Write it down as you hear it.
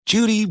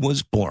Judy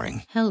was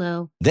boring.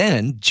 Hello.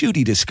 Then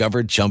Judy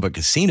discovered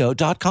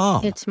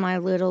ChumbaCasino.com. It's my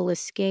little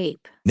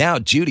escape. Now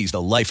Judy's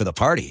the life of the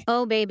party.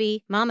 Oh,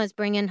 baby, mama's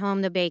bringing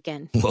home the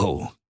bacon.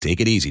 Whoa,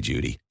 take it easy,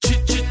 Judy.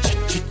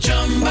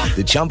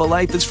 The Chumba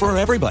life is for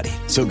everybody.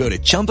 So go to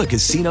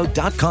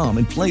ChumbaCasino.com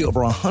and play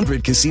over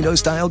 100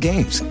 casino-style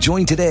games.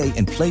 Join today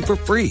and play for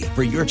free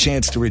for your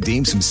chance to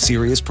redeem some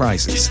serious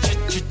prizes.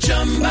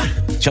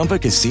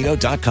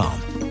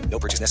 ChumbaCasino.com. No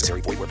purchase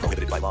necessary. Void where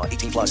prohibited by law.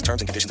 18 plus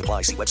terms and conditions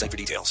apply. See website for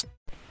details.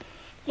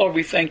 Lord,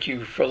 we thank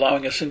you for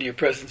allowing us into your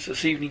presence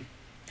this evening.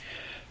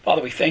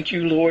 Father, we thank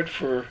you, Lord,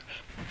 for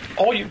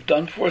all you've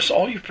done for us,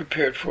 all you've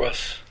prepared for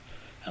us.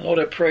 And Lord,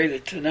 I pray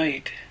that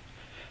tonight,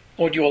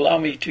 Lord, you allow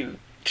me to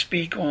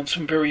speak on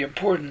some very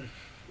important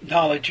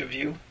knowledge of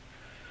you,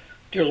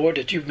 dear Lord,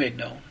 that you've made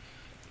known.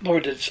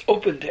 Lord, it's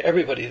open to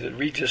everybody that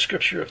reads the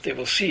scripture if they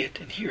will see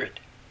it and hear it.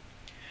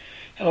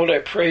 And Lord, I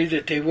pray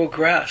that they will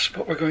grasp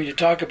what we're going to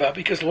talk about,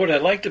 because Lord,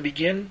 I'd like to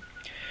begin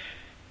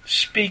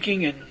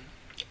speaking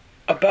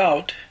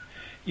about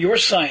your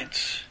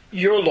science,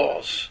 your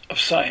laws of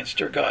science,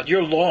 dear God,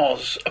 your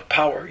laws of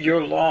power,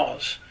 your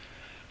laws,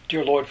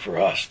 dear Lord, for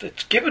us,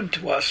 that's given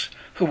to us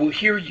who will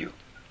hear you.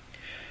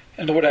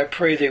 And Lord, I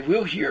pray they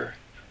will hear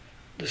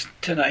this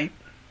tonight.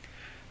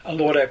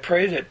 Lord, I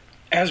pray that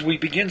as we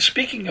begin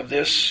speaking of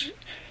this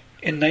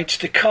in nights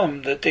to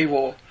come, that they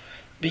will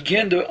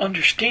begin to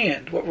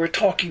understand what we're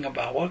talking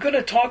about. What we're going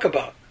to talk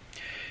about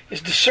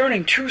is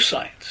discerning true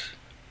science,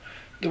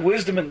 the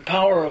wisdom and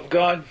power of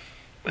God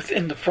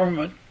within the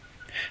firmament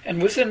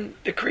and within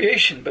the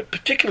creation, but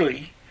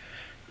particularly,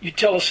 you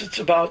tell us it's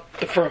about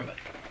the firmament.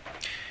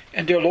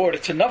 And dear Lord,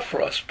 it's enough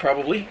for us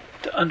probably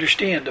to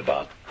understand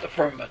about the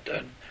firmament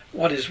and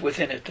what is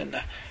within it and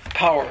the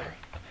power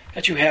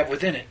that you have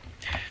within it.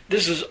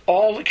 This is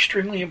all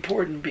extremely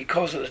important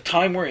because of the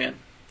time we're in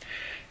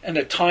and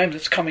the time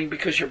that's coming,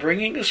 because you're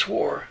bringing this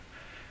war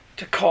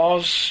to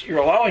cause, you're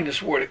allowing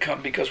this war to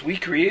come because we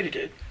created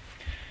it.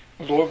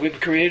 Lord, we've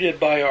created it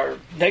by our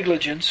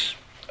negligence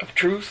of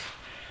truth,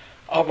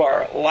 of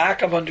our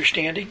lack of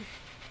understanding,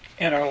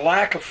 and our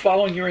lack of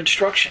following your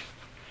instruction.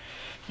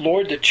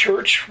 Lord, the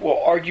church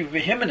will argue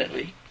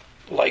vehemently,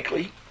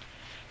 likely,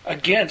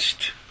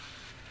 against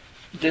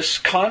this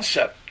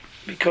concept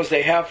because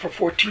they have for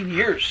 14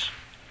 years.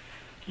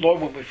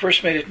 Lord, when we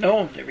first made it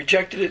known, they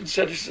rejected it and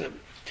said it's a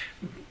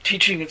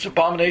teaching, it's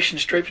abomination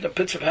straight from the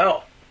pits of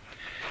hell.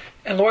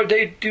 And Lord,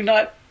 they do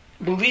not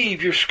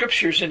believe your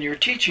scriptures and your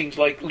teachings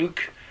like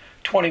Luke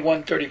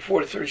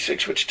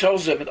 21:34-36, which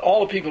tells them that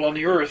all the people on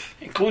the earth,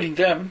 including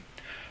them,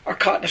 are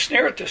caught in a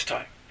snare at this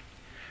time.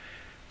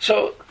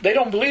 So they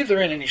don't believe they're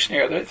in any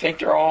snare. They think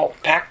they're all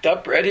packed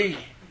up, ready,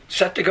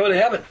 set to go to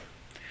heaven.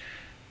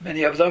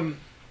 Many of them,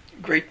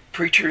 great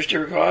preachers,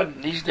 dear God,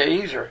 in these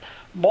days are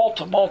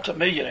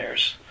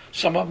multi-millionaires,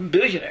 some of them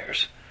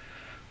billionaires.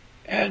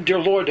 And dear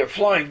Lord, they're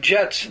flying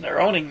jets and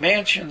they're owning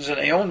mansions and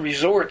they own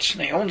resorts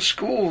and they own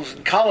schools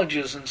and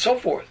colleges and so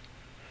forth.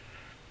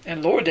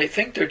 And Lord, they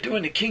think they're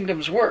doing the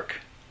kingdom's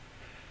work.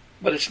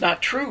 But it's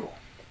not true.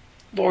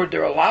 Lord,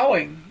 they're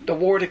allowing the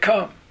war to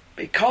come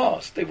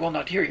because they will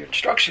not hear your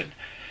instruction.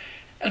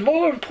 And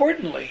more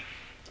importantly,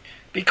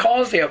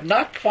 because they have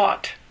not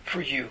fought for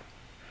you.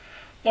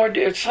 Lord,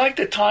 it's like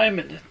the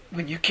time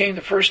when you came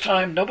the first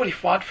time, nobody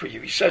fought for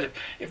you. You said,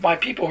 if my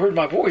people heard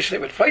my voice, they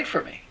would fight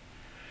for me.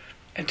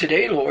 And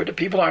today, Lord, the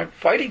people aren't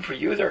fighting for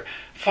you. They're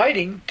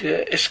fighting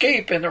to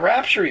escape in the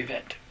rapture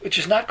event, which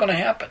is not going to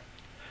happen.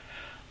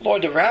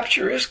 Lord, the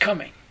rapture is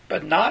coming,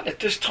 but not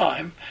at this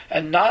time,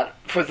 and not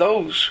for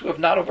those who have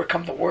not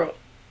overcome the world.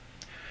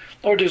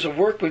 Lord, there's a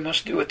work we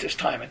must do at this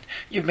time, and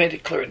you've made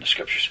it clear in the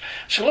scriptures.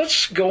 So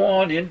let's go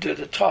on into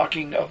the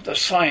talking of the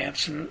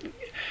science, and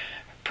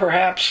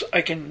perhaps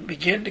I can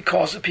begin to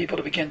cause the people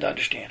to begin to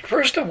understand.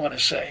 First, I want to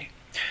say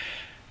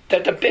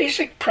that the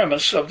basic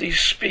premise of these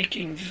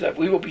speakings that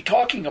we will be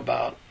talking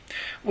about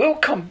will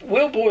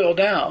boil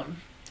down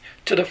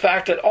to the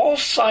fact that all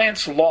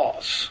science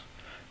laws,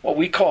 what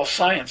we call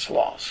science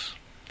laws,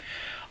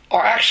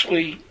 are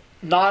actually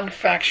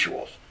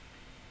non-factual.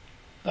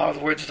 In other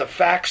words, the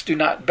facts do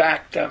not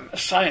back them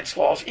as science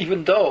laws,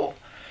 even though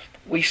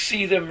we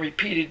see them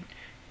repeated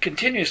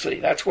continuously.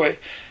 That's why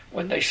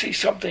when they see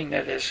something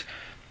that is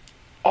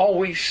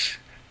always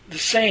the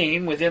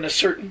same within a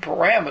certain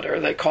parameter,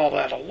 they call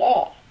that a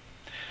law.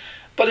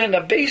 But in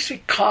the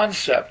basic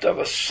concept of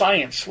a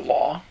science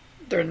law,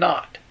 they're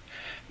not.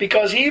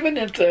 Because even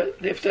if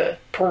the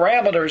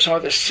parameters are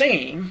the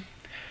same,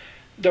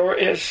 there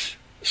is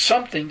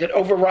something that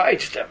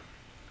overrides them.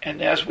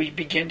 And as we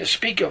begin to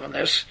speak on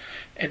this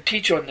and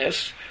teach on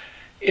this,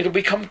 it'll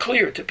become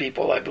clear to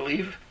people, I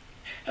believe.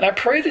 And I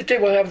pray that they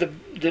will have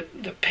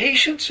the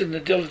patience and the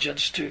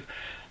diligence to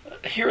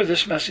hear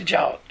this message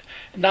out.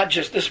 Not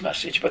just this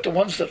message, but the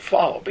ones that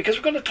follow. Because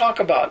we're going to talk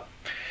about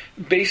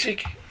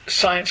basic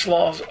science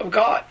laws of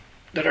God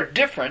that are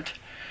different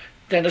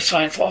than the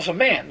science laws of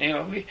man. You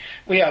know,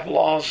 we have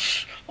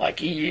laws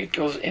like E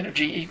equals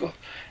energy equal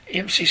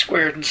MC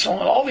squared and so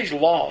on, all these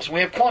laws.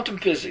 We have quantum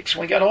physics.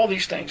 We got all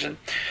these things. And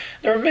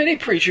there are many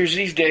preachers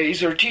these days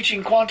that are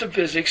teaching quantum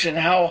physics and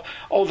how,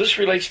 this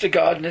relates to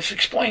God and this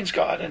explains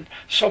God and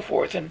so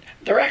forth. And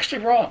they're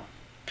actually wrong.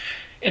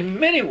 In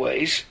many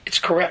ways, it's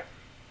correct.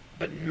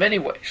 But in many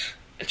ways,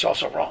 it's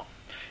also wrong.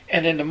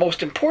 And in the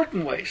most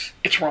important ways,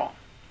 it's wrong.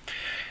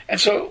 And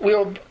so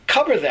we'll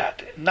cover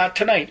that, not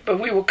tonight, but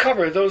we will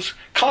cover those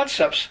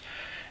concepts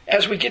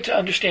as we get to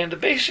understand the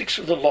basics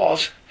of the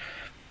laws,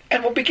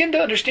 and we'll begin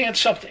to understand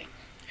something.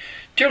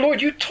 Dear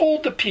Lord, you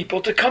told the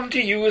people to come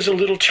to you as a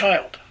little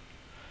child.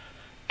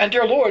 And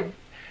dear Lord,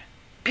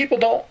 people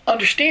don't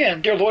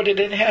understand, dear Lord, that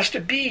it has to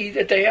be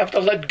that they have to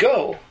let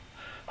go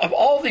of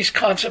all these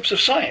concepts of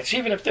science,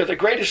 even if they're the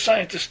greatest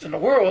scientists in the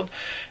world,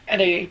 and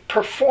they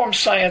perform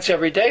science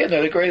every day, and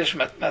they're the greatest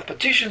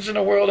mathematicians in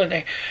the world, and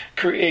they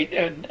create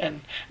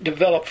and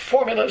develop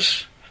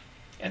formulas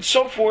and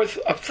so forth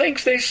of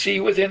things they see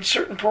within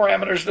certain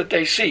parameters that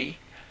they see.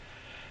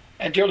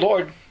 And dear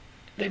Lord,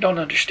 they don't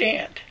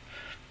understand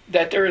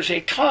that there is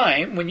a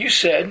time when you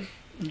said,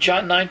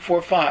 John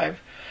 9:4-5,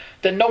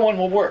 that no one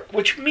will work,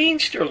 which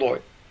means, dear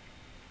Lord,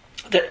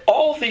 that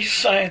all these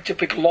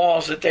scientific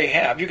laws that they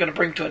have, you're going to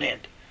bring to an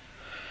end.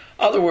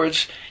 In other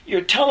words,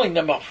 you're telling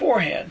them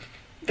beforehand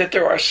that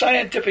there are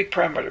scientific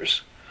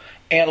parameters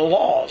and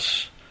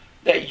laws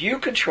that you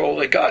control,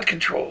 that God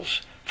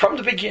controls from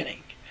the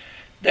beginning,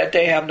 that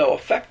they have no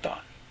effect on.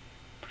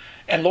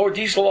 And Lord,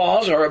 these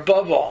laws are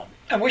above all.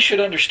 And we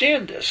should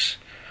understand this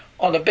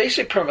on the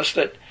basic premise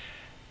that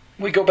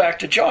we go back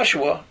to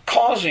Joshua,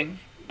 causing,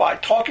 by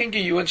talking to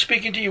you and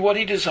speaking to you what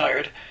he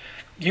desired,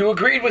 you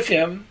agreed with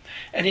him,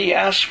 and he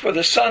asked for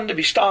the sun to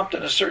be stopped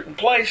in a certain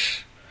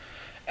place,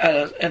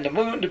 and the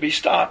moon to be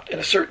stopped in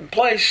a certain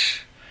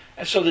place,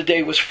 and so the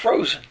day was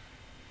frozen.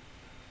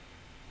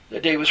 The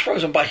day was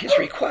frozen by his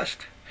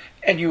request,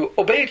 and you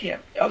obeyed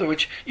him. In other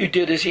words, you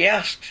did as he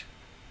asked.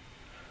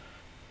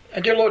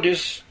 And dear Lord,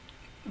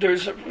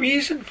 there's a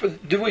reason for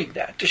doing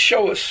that, to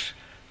show us,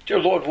 dear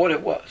Lord, what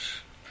it was.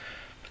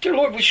 But dear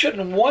Lord, we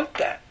shouldn't want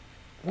that.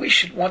 We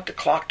should want the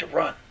clock to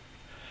run.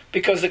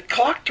 Because the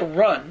clock to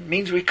run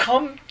means we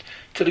come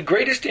to the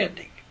greatest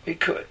ending we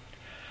could.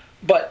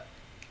 But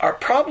our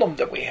problem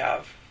that we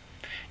have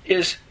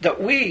is that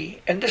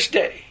we, in this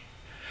day,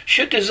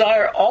 should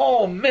desire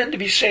all men to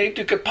be saved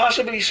who could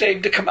possibly be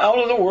saved, to come out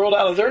of the world,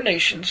 out of their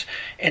nations,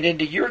 and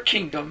into your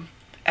kingdom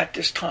at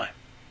this time.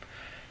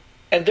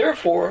 And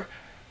therefore,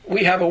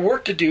 we have a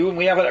work to do, and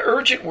we have an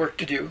urgent work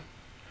to do.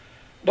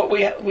 But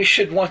we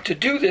should want to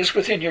do this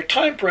within your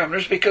time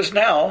parameters, because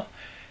now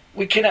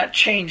we cannot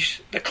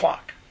change the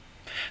clock.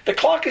 The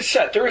clock is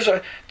set. There is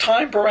a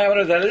time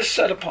parameter that is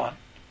set upon.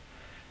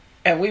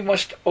 And we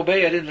must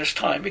obey it in this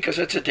time, because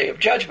it's a day of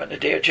judgment. The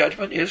day of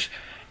judgment is,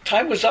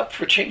 time was up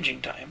for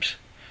changing times.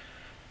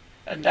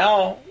 And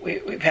now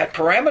we've had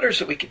parameters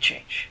that we can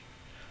change.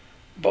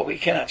 But we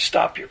cannot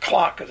stop your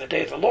clock of the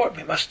day of the Lord.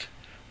 We must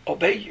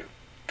obey you.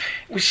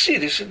 We see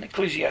this in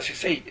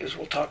Ecclesiastes 8, as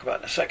we'll talk about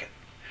in a second.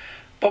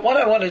 But what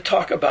I want to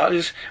talk about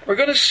is, we're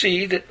going to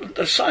see that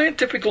the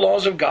scientific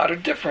laws of God are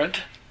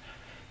different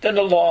than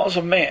the laws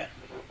of man.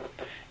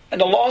 And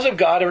the laws of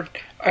God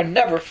are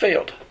never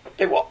failed.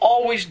 They will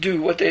always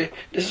do what they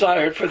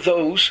desired for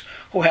those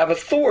who have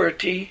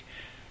authority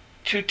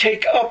to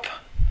take up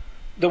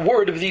the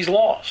word of these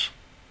laws.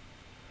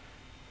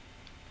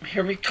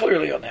 Hear me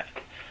clearly on that.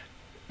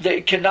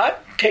 They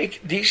cannot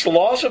take these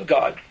laws of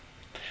God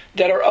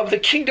that are of the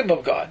kingdom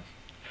of God,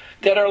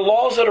 that are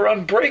laws that are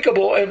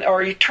unbreakable and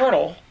are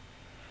eternal.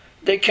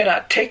 They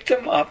cannot take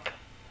them up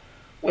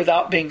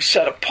without being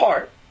set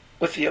apart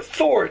with the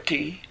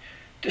authority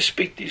to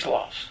speak these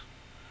laws,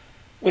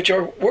 which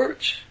are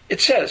words. It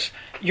says,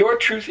 your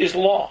truth is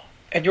law,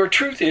 and your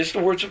truth is the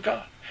words of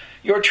God.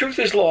 Your truth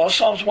is law,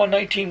 Psalms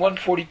 119,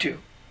 142.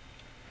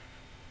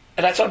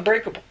 And that's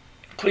unbreakable.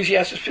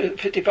 Ecclesiastes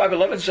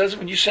 55:11 says,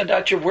 when you send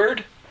out your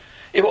word,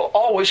 it will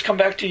always come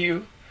back to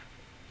you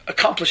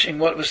accomplishing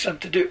what it was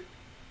sent to do.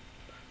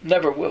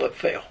 Never will it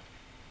fail.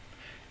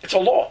 It's a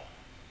law.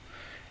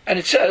 And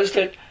it says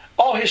that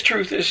all his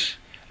truth is,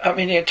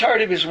 the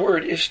entirety of his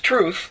word is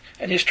truth,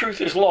 and his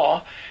truth is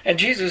law. And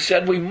Jesus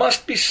said we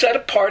must be set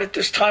apart at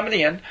this time of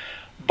the end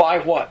by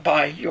what?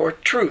 By your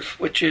truth,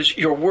 which is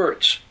your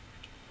words.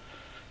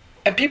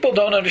 And people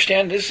don't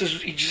understand this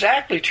is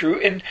exactly true,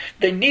 and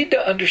they need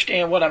to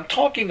understand what I'm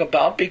talking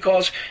about,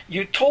 because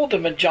you told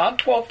them in John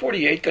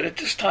 12:48 that at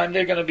this time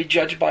they're going to be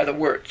judged by the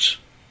words.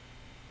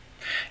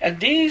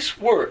 And these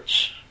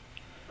words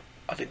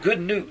are the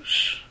good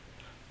news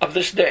of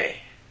this day.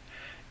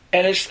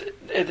 And it's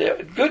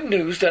the good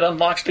news that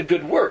unlocks the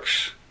good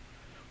works,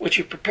 which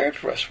you've prepared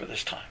for us for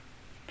this time.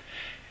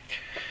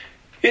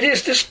 It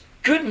is this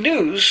good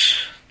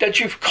news that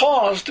you've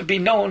caused to be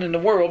known in the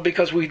world,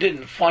 because we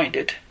didn't find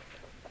it,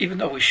 even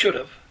though we should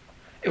have.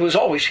 It was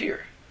always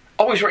here,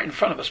 always right in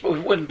front of us, but we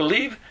wouldn't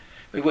believe,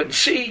 we wouldn't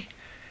see,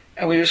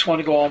 and we just want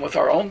to go on with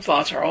our own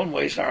thoughts, our own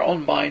ways, and our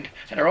own mind,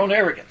 and our own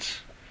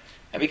arrogance.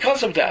 And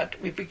because of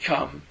that, we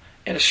become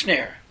in a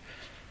snare.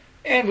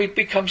 And we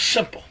become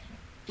simple.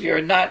 We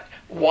are not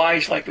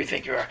wise like we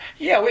think you are.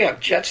 Yeah, we have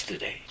jets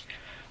today.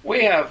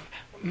 We have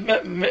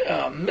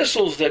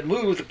missiles that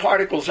move the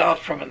particles out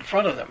from in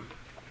front of them.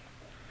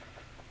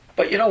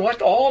 But you know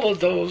what? All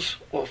of those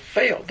will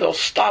fail. They'll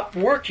stop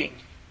working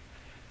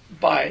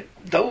by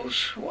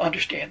those who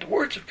understand the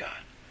words of God.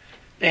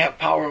 They have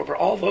power over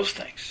all those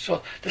things.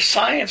 So the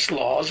science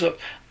laws of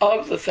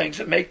the things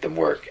that make them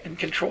work and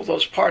control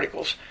those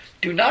particles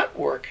do not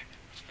work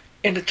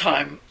in the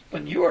time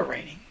when you are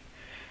reigning,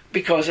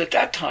 because at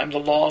that time the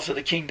laws of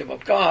the kingdom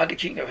of God, the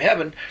kingdom of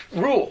heaven,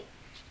 rule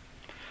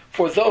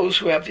for those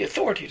who have the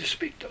authority to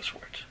speak those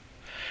words.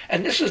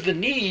 And this is the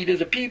need of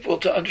the people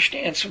to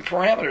understand some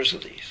parameters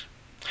of these.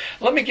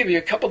 Let me give you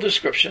a couple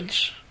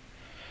descriptions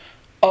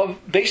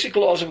of basic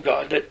laws of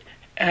God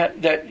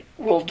that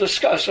we'll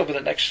discuss over the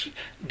next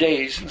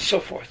days and so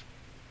forth.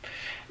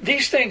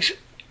 These things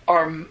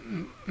are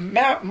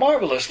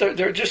marvelous.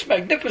 They're just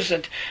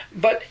magnificent,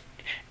 but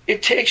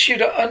it takes you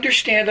to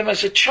understand them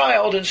as a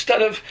child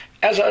instead of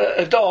as an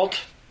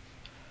adult,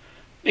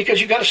 because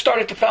you've got to start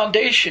at the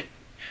foundation,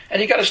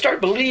 and you've got to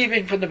start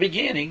believing from the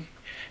beginning.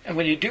 And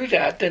when you do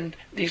that, then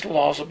these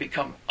laws will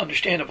become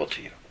understandable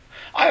to you.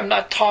 I have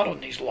not taught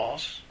on these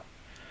laws.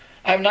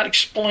 I have not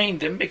explained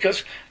them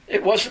because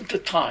it wasn't the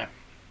time.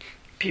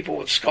 People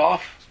would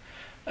scoff.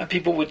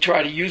 People would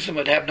try to use them,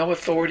 would have no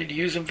authority to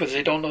use them because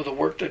they don't know the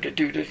work they're to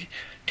do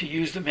to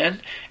use them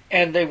in.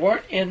 And they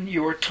weren't in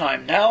your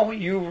time. Now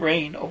you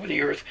reign over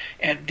the earth,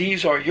 and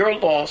these are your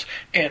laws,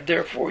 and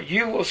therefore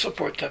you will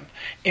support them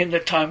in the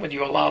time when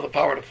you allow the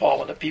power to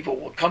fall, and the people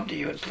will come to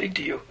you and plead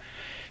to you.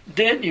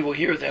 Then you will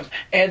hear them,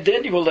 and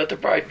then you will let the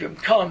bridegroom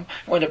come.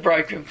 When the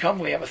bridegroom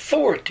comes, we have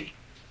authority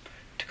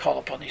to call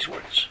upon these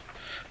words.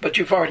 But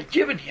you've already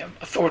given him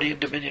authority and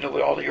dominion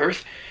over all the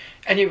earth,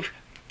 and you've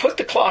put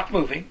the clock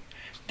moving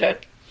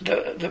that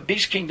the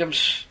beast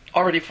kingdom's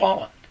already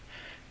fallen.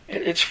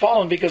 It's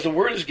fallen because the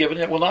word is given.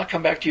 It will not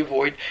come back to you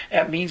void.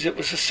 That means it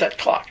was a set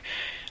clock.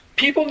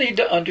 People need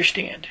to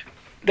understand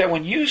that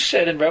when you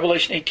said in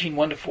Revelation 18,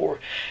 1-4,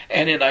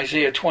 and in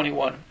Isaiah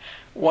 21,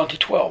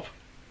 1-12,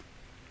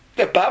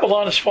 that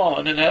Babylon has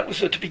fallen, and that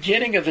was at the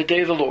beginning of the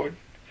day of the Lord.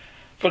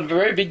 From the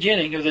very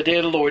beginning of the day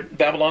of the Lord,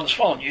 Babylon has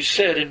fallen. You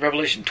said in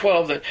Revelation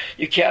 12 that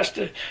you cast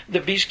the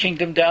beast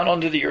kingdom down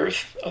onto the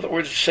earth. In other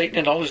words, Satan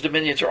and all his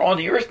dominions are on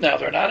the earth now.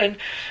 They're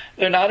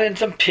not in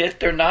some pit.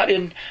 They're not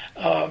in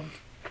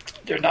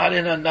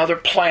another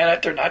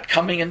planet. They're not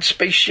coming in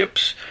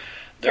spaceships.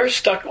 They're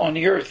stuck on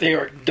the earth. They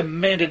are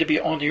demanded to be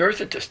on the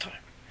earth at this time.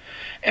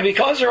 And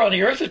because they're on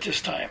the earth at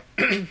this time,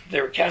 they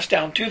were cast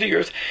down to the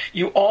earth.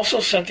 You also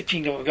sent the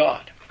kingdom of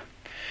God.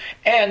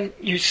 And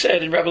you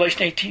said in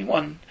Revelation 18,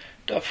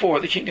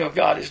 1-4, the kingdom of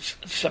God is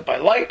sent by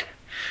light.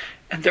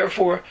 And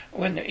therefore,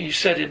 when you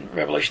said in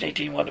Revelation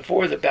 18,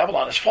 1-4 that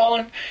Babylon has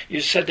fallen,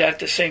 you said that at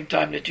the same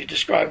time that you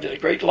described that a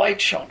great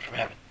light shone from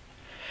heaven.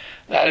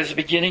 That is the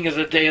beginning of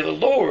the day of the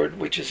Lord,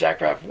 which is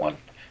Zechariah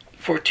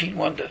 14,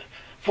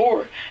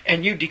 1-4.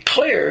 And you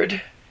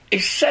declared a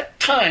set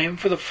time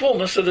for the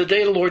fullness of the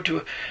day of the Lord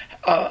to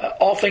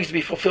all things to be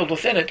fulfilled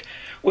within it,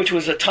 which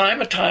was a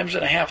time, a times,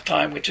 and a half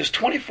time, which is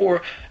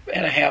 24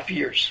 and a half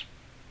years.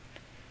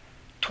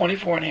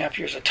 24 and a half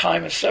years. A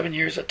time is 7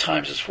 years, a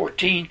times is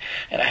 14,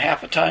 and a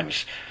half a time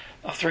is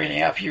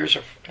 3.5 years.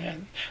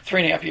 And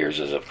 3.5 years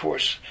is, of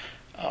course,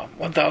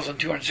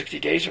 1,260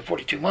 days or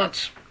 42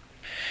 months.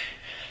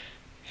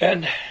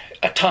 And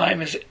a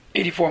time is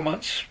 84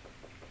 months.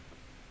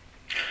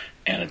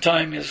 And a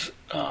time is,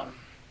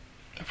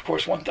 of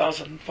course,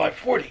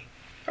 1,540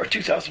 or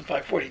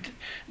 2,540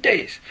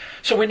 days.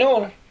 So we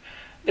know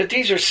that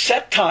these are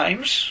set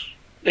times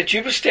that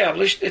you've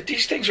established, that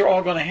these things are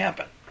all going to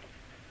happen.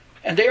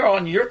 And they are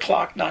on your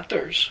clock, not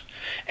theirs.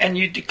 And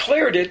you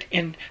declared it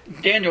in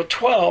Daniel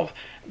 12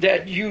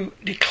 that you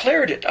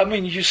declared it. I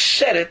mean, you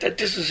said it, that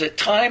this is a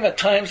time, a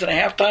times, and a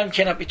half time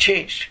cannot be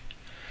changed.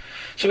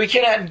 So we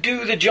cannot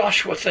do the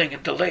Joshua thing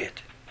and delay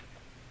it.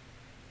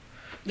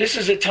 This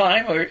is a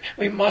time where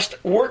we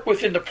must work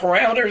within the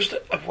parameters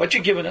of what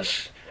you've given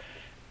us,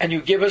 and you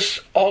give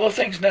us all the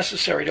things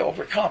necessary to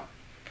overcome,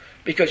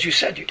 because you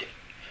said you did.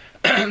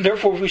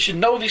 Therefore, we should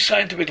know these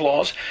scientific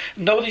laws,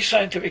 know these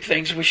scientific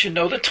things. We should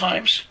know the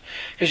times,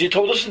 because you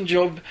told us in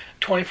Job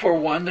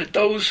 24:1 that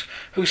those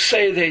who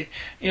say they,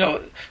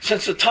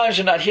 since the times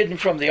are not hidden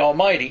from the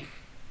Almighty,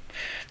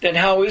 then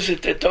how is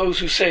it that those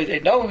who say they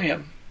know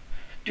Him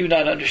do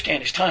not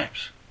understand His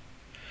times,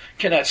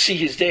 cannot see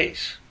His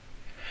days?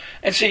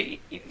 And see,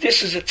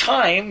 this is a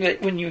time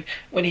that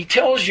when He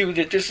tells you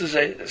that this is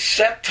a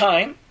set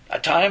time, a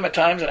time, a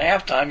times, and a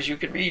half times, you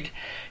can read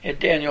in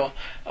Daniel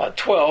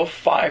 12,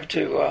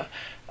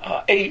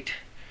 5-8,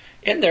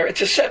 in there,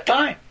 it's a set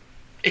time.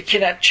 It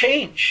cannot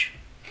change.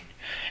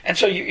 And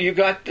so you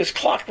got this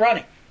clock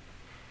running.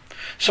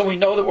 So we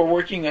know that we're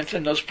working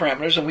within those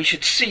parameters, and we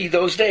should see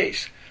those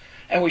days.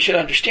 And we should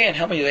understand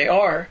how many they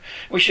are.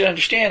 We should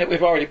understand that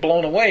we've already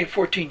blown away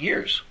 14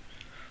 years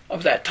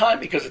of that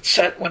time, because it's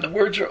set when the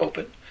words are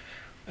open,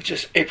 which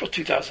is April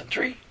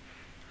 2003.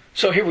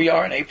 So here we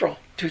are in April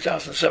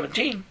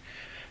 2017.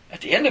 At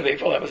the end of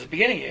April, that was the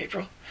beginning of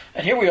April.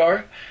 And here we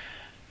are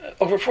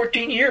over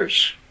 14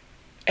 years.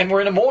 And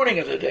we're in the morning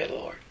of the day of the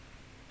Lord.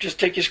 Just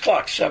take his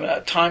clock.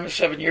 Time is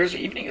 7 years. The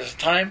evening is a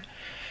time.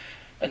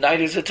 The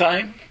night is a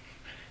time.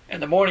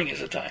 And the morning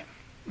is a time.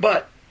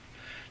 But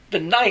the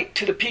night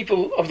to the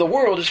people of the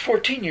world is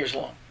 14 years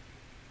long.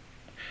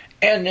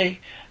 And the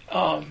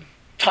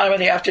time of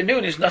the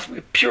afternoon is nothing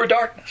but pure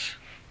darkness.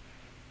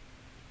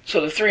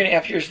 So the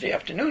 3.5 years of the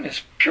afternoon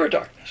is pure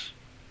darkness.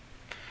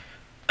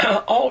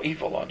 All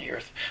evil on the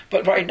earth.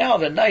 But right now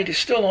the night is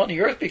still on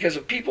the earth because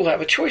the people have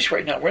a choice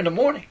right now. We're in the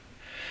morning.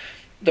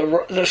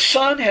 The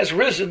sun has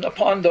risen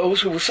upon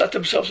those who will set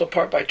themselves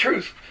apart by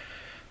truth,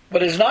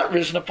 but has not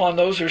risen upon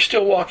those who are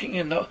still walking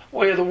in the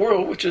way of the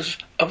world, which is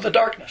of the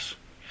darkness.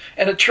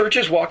 And the church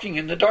is walking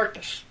in the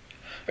darkness.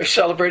 They're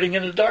celebrating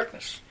in the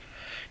darkness.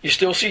 You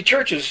still see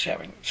churches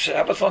having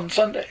Sabbath on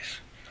Sundays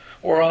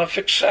or on a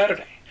fixed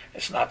Saturday.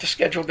 It's not the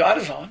schedule God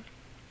is on,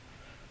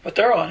 but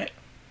they're on it.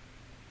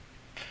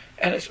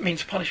 And it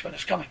means punishment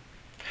is coming.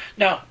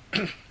 Now,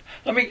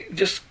 let me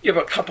just give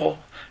a couple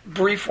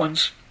brief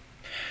ones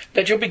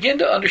that you'll begin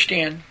to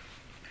understand.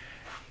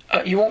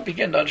 You won't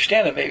begin to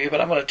understand them maybe, but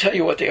I'm going to tell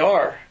you what they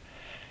are.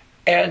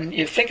 And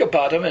you think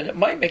about them, and it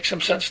might make some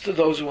sense to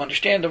those who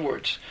understand the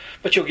words.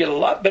 But you'll get a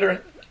lot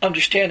better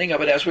understanding of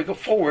it as we go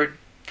forward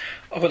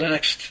over the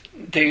next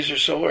days or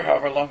so, or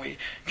however long we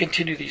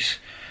continue these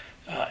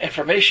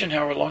information,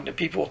 however long the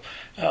people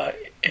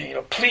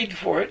plead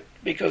for it,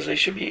 because they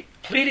should be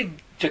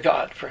pleading to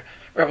God for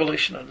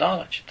revelation of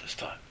knowledge at this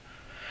time.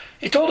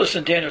 He told us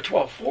in Daniel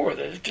 12:4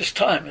 that at this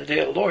time, the day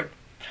of the Lord,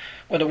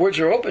 when the words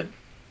are open,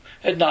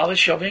 that knowledge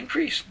shall be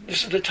increased.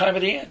 This is the time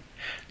of the end.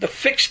 The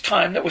fixed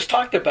time that was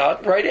talked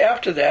about right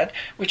after that,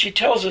 which he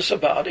tells us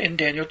about in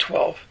Daniel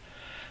 12,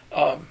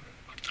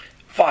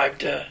 5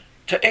 to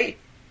 8.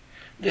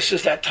 This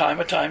is that time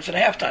of times and a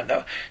half time.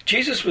 Now,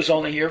 Jesus was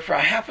only here for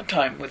a half a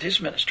time with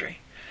his ministry.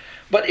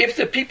 But if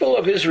the people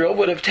of Israel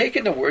would have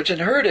taken the words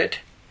and heard it,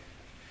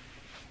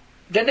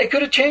 then they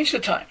could have changed the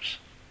times.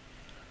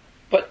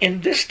 But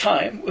in this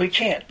time, we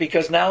can't,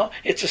 because now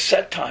it's a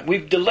set time.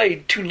 We've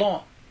delayed too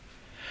long.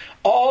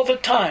 All the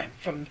time,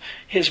 from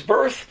his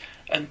birth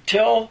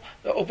until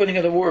the opening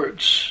of the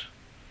words,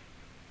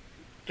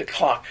 the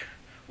clock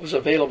was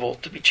available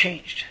to be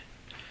changed.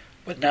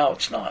 But now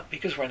it's not,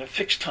 because we're in a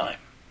fixed time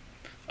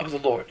of the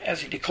Lord,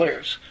 as he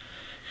declares.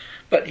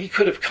 But he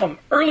could have come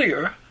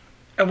earlier,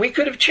 and we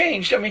could have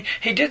changed. I mean,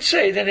 he did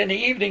say that in the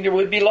evening there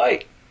would be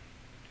light.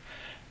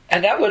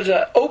 And that was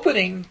an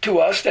opening to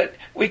us that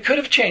we could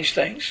have changed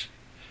things.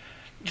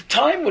 The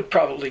time would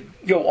probably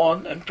go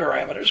on in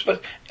parameters,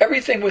 but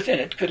everything within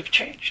it could have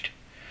changed.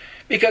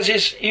 Because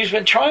he's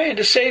been trying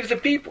to save the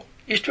people.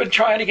 He's been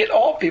trying to get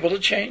all people to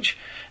change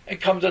and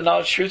come to the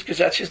knowledge of truth, because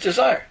that's his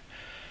desire.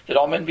 That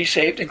all men be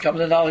saved and come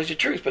to the knowledge of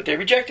truth, but they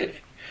rejected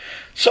it.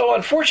 So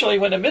unfortunately,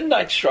 when the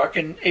midnight struck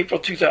in April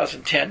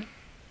 2010,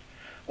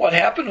 what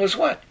happened was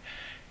what?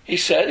 He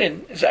said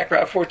in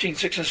Zechariah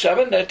 14:6 and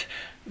 7 that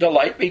the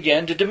light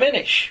began to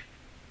diminish.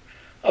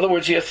 In other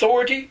words, the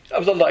authority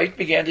of the light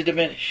began to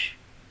diminish.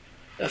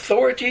 The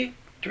authority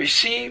to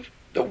receive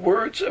the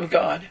words of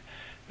God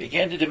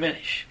began to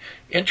diminish.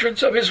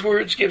 Entrance of his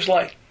words gives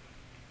light.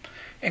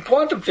 In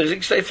quantum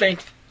physics, they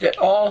think that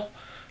all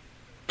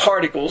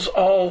particles,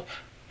 all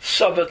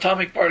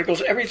subatomic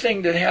particles,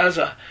 everything that has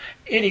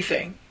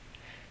anything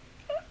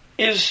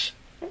is,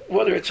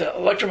 whether it's an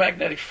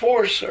electromagnetic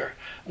force or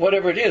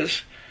whatever it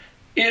is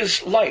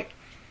light.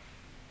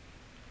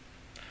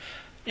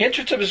 The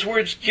entrance of his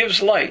words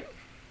gives light.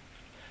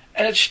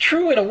 And it's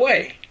true in a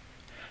way.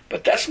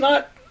 But that's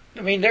not,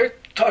 they're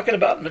talking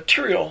about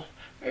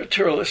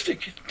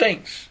materialistic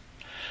things.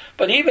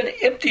 But even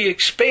empty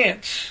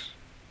expanse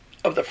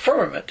of the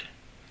firmament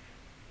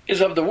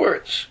is of the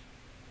words,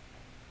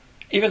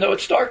 even though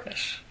it's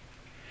darkness.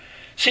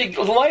 See,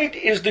 light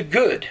is the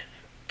good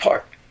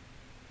part.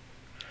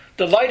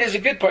 The light is the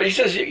good part. He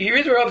says you're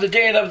either of the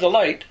day and of the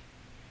light,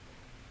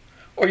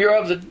 or you're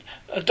of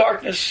the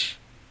darkness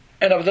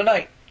and of the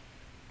night.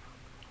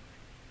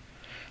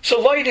 So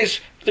light is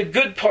the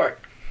good part.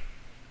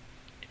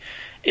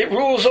 It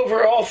rules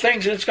over all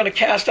things, and it's going to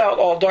cast out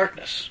all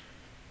darkness.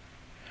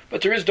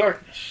 But there is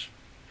darkness.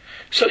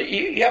 So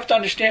you have to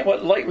understand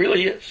what light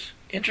really is.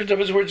 Entrance of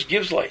his words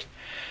gives light.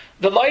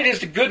 The light is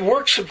the good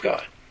works of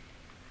God.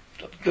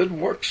 The good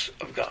works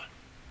of God.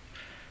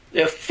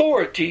 The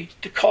authority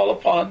to call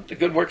upon the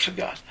good works of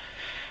God.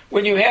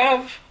 When you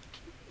have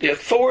the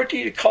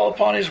authority to call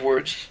upon his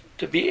words,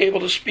 to be able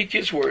to speak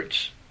his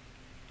words,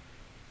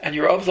 and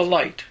you're of the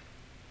light,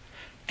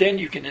 then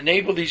you can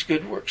enable these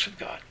good works of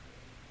God.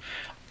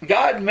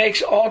 God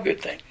makes all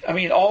good things.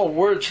 All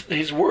words,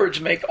 his words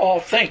make all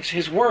things.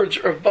 His words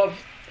are above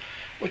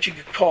what you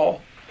could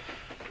call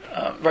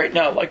right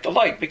now like the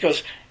light,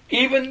 because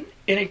even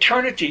in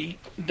eternity,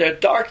 the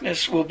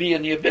darkness will be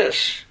in the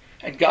abyss,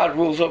 and God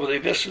rules over the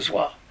abyss as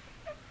well.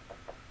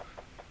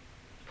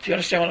 Do you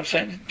understand what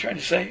I'm trying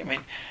to say?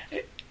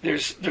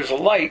 There's a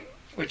light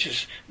which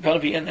is going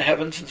to be in the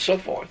heavens and so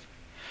forth.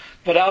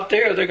 But out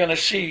there, they're going to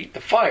see the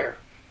fire,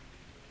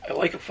 a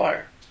lake of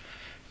fire.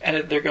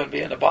 and they're going to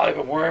be in the body of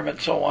a worm and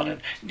so on,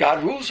 and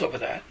God rules over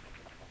that.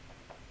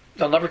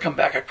 They'll never come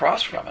back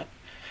across from it.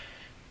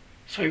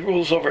 So he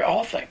rules over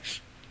all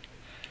things.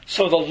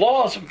 So the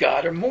laws of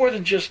God are more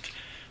than just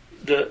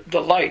the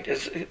light.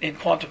 As in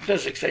quantum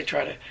physics, they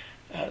try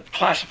to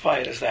classify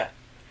it as that,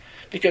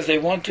 because they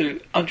want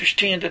to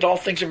understand that all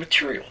things are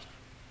material.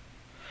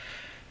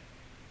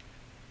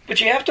 But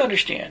you have to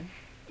understand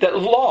that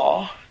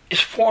law is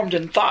formed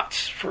in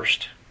thoughts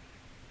first.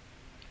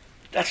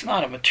 That's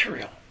not a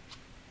material.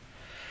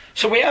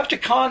 So we have to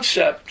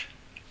concept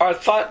our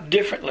thought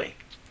differently.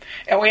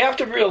 And we have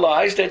to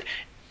realize that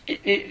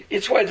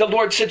it's why the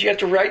Lord said you have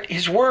to write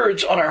his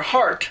words on our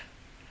heart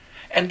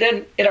and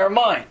then in our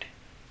mind.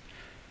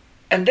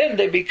 And then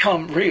they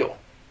become real.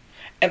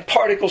 And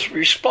particles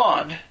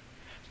respond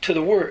to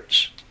the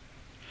words.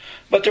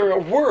 But there are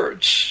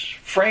words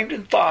framed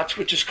in thoughts,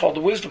 which is called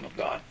the wisdom of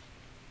God,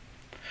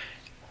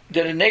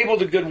 that enable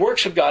the good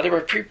works of God that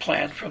were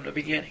pre-planned from the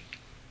beginning.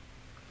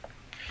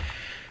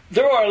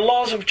 There are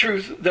laws of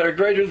truth that are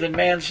greater than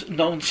man's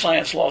known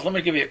science laws. Let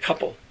me give you a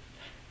couple.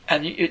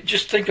 And you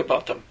just think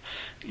about them.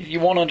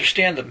 You won't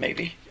understand them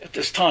maybe at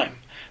this time,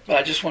 but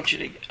I just want you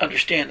to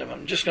understand them.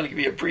 I'm just going to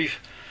give you a brief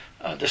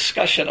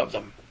discussion of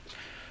them.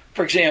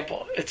 For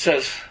example, it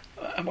says,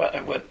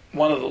 what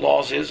one of the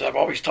laws is, I've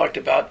always told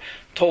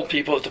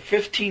people, is the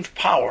 15th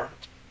power.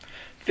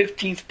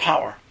 15th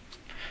power.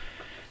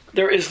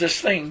 There is this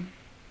thing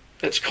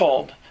that's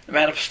called the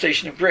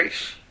manifestation of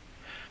grace.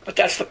 But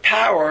that's the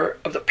power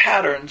of the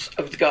patterns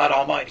of God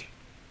Almighty.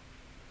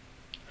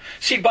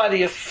 See, by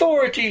the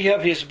authority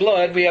of his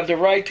blood, we have the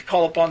right to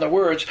call upon the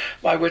words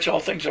by which all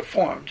things are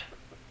formed,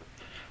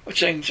 which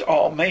things are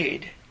all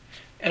made,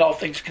 and all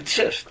things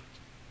consist.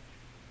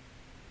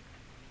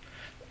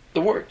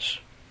 The words.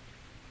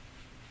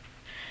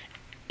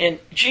 And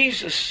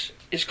Jesus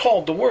is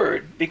called the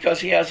Word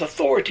because he has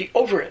authority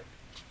over it.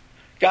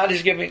 God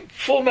is giving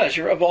full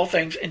measure of all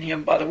things in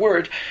him by the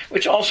Word,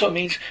 which also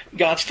means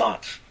God's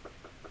thoughts.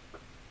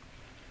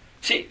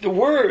 See, the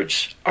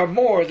words are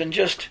more than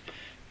just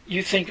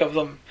you think of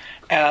them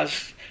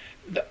as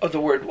the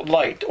word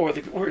light or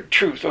the word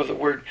truth or the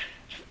word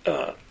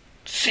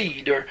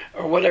seed or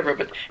whatever.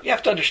 But you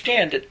have to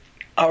understand that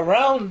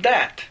around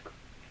that,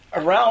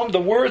 around the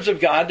words of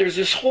God, there's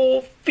this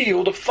whole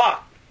field of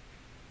thought.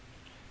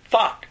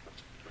 Thought.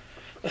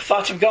 The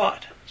thoughts of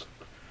God.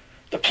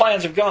 The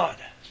plans of God.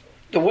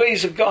 The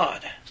ways of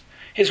God.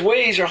 His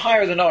ways are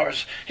higher than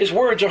ours. His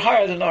words are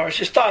higher than ours.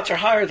 His thoughts are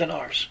higher than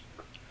ours.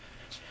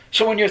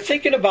 So when you're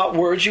thinking about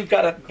words, you've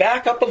got to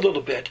back up a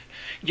little bit.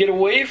 Get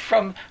away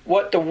from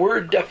what the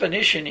word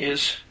definition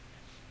is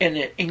in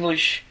the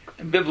English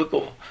and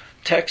biblical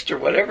text or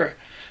whatever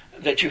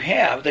that you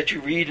have, that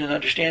you read and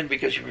understand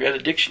because you've read a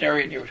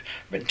dictionary and you've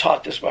been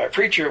taught this by a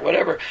preacher or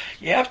whatever.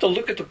 You have to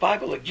look at the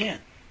Bible again.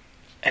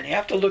 And you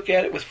have to look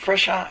at it with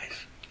fresh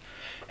eyes.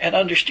 And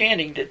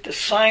understanding that the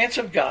science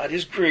of God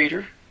is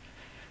greater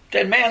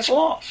than man's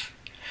laws.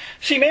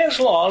 See, man's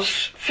laws,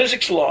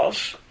 physics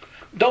laws,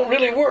 don't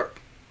really work.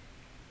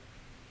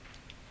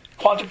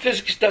 Quantum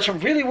physics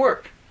doesn't really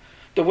work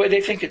the way they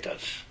think it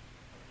does.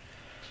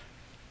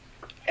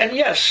 And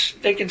yes,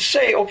 they can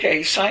say,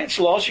 okay, science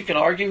laws, you can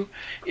argue,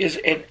 is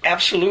an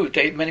absolute.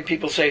 Many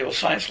people say, well,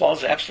 science law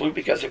is absolute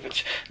because if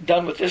it's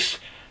done with this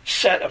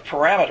set of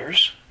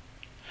parameters,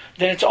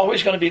 then it's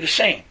always going to be the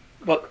same.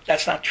 Well,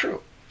 that's not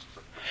true.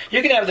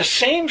 You can have the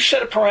same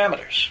set of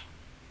parameters.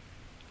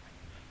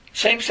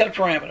 Same set of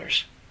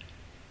parameters.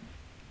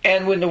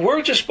 And when the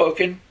words are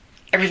spoken,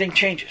 everything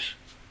changes.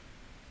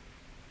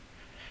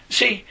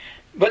 See,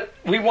 but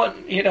we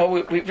want,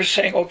 we were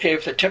saying, okay,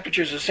 if the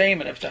temperature is the same,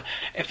 and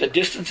if the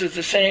distance is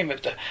the same,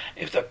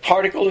 if the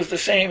particle is the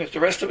same, if the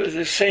rest of it is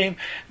the same,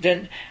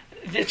 then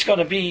it's going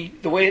to be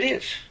the way it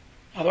is.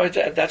 Otherwise,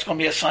 that's going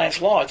to be a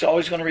science law. It's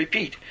always going to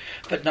repeat.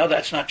 But no,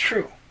 that's not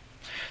true.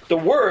 The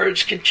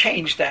words can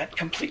change that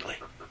completely.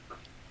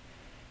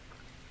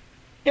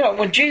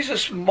 When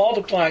Jesus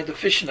multiplied the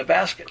fish in the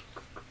basket,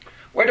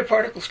 where did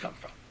particles come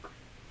from?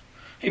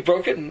 He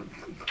broke it and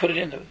put it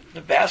in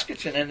the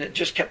baskets, and then it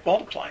just kept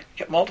multiplying.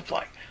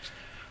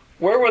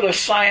 Where were the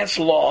science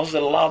laws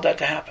that allowed that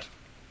to happen?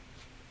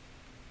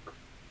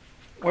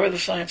 Where are the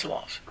science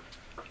laws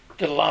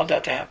that allowed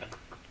that to happen?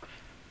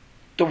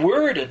 The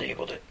Word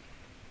enabled it.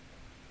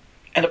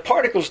 And the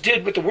particles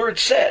did what the Word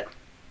said.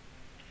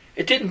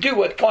 It didn't do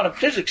what quantum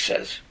physics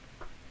says.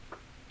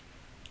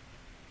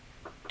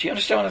 Do you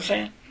understand what I'm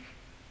saying?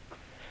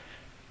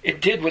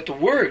 It did what the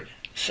Word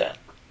said.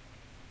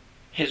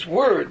 His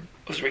Word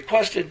was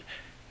requested,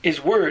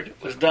 his word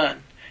was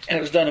done, and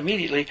it was done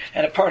immediately,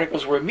 and the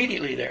particles were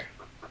immediately there.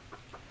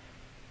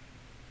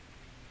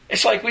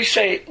 It's like we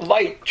say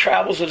light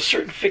travels at a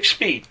certain fixed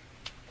speed,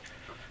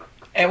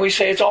 and we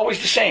say it's always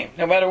the same,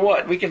 no matter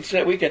what. We can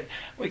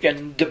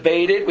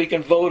debate it, we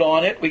can vote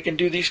on it, we can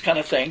do these kind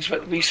of things,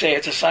 but we say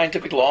it's a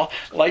scientific law.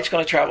 Light's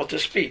going to travel at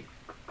this speed,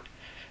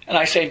 and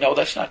I say no,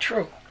 that's not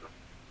true.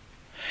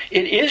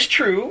 It is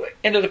true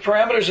into the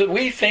parameters that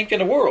we think in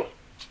the world.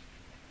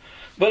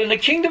 But in the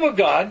kingdom of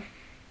God,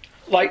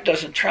 Light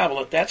doesn't travel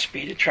at that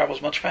speed. It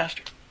travels much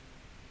faster.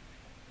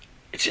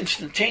 It's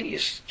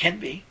instantaneous, can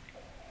be.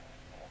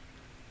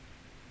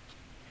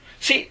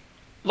 See,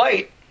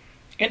 light,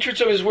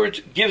 entrance of his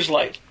words gives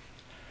light.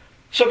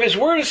 So if his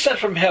word is sent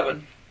from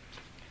heaven,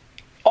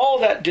 all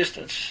that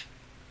distance,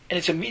 and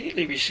it's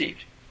immediately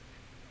received.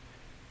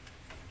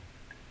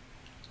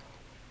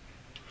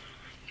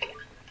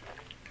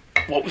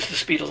 What was the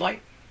speed of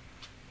light?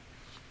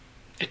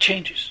 It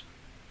changes.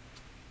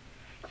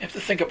 You have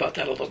to think about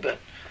that a little bit.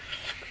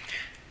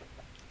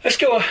 Let's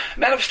go.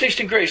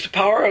 Manifestation of grace, the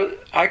power,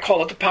 I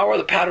call it the power of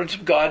the patterns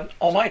of God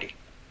Almighty.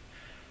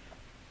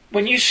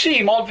 When you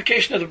see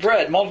multiplication of the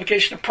bread,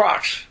 multiplication of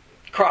crops,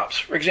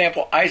 for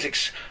example,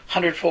 Isaac's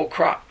hundredfold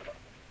crop.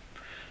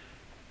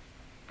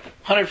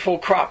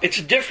 Hundredfold crop.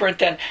 It's different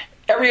than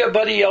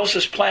everybody else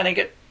is planning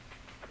it.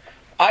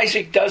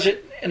 Isaac does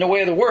it in the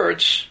way of the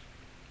words.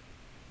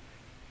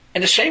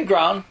 In the same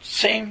ground,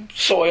 same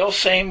soil,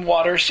 same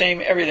water,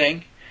 same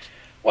everything.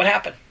 What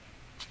happened?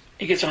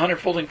 He gets a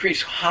hundredfold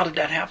increase. How did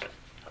that happen?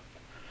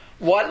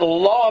 What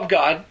law of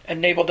God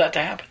enabled that to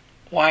happen?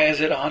 Why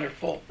is it a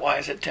hundredfold? Why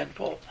is it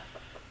tenfold?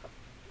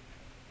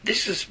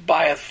 This is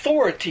by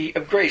authority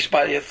of grace,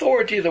 by the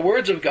authority of the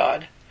words of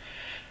God.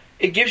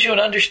 It gives you an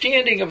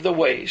understanding of the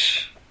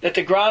ways that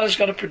the ground is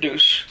going to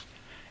produce,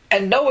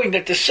 and knowing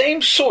that the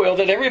same soil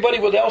that everybody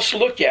else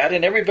look at,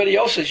 and everybody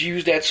else has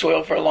used that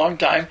soil for a long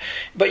time,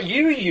 but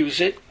you use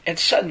it, and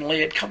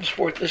suddenly it comes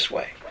forth this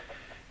way.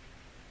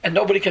 And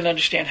nobody can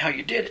understand how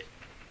you did it,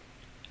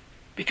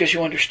 because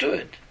you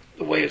understood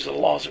the ways of the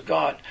laws of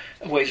God,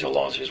 the ways of the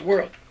laws of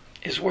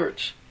His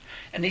words.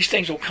 And these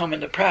things will come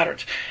into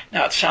patterns.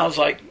 Now it sounds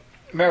like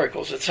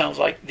miracles, it sounds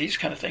like these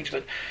kind of things,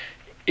 but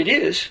it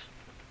is,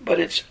 but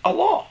it's a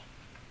law.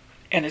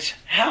 And it's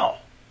how.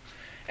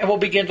 And we'll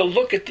begin to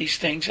look at these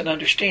things and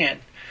understand.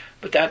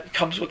 But that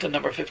comes with the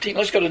number 15.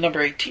 Let's go to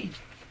number 18.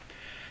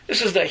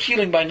 This is the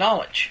healing by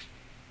knowledge.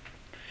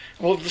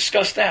 We'll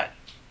discuss that.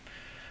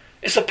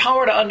 It's the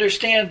power to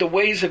understand the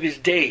ways of His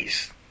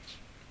days.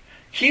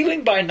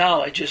 Healing by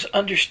knowledge is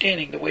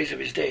understanding the ways of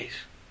His days.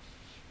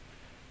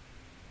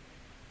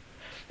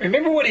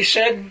 Remember what He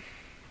said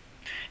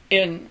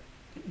in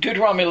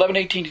Deuteronomy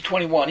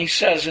 11:18-21. He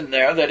says in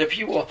there that if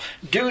you will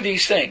do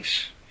these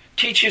things,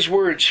 teach His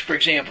words, for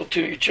example,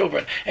 to your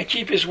children, and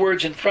keep His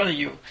words in front of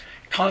you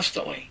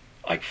constantly,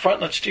 like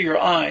frontlets to your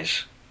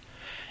eyes,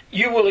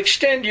 you will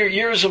extend your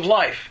years of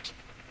life,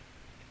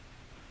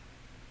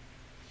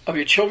 of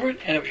your children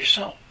and of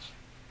yourself.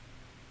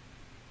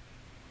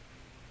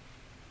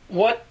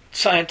 What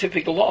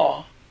scientific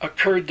law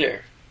occurred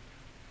there?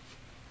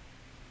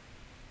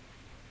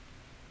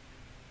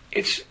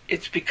 It's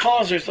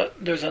because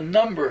there's a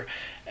number,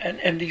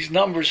 and these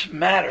numbers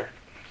matter.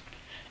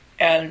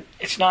 And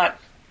it's not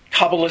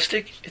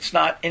Kabbalistic, it's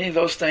not any of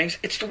those things,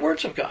 it's the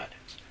words of God.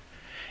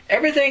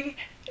 Everything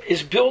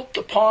is built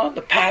upon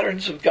the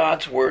patterns of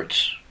God's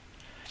words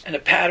and the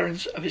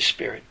patterns of His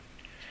Spirit.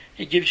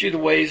 He gives you the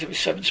ways of His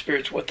seven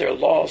spirits, what their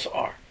laws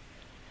are.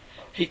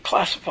 He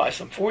classifies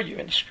them for you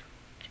in the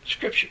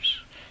Scriptures.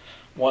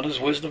 One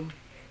is wisdom,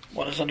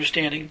 one is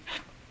understanding,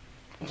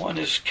 one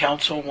is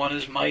counsel, one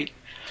is might,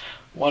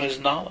 one is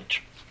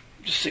knowledge.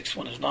 The sixth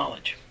one is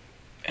knowledge.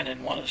 And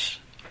then one is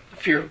the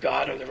fear of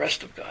God, or the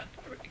rest of God.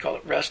 You call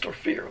it rest or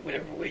fear,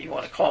 whatever way you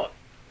want to call it.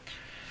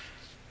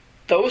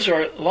 Those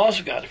are laws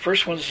of God. The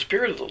first one is the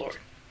Spirit of the Lord.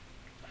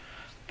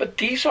 But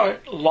these are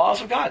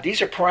laws of God.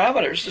 These are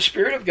parameters. The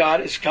Spirit of God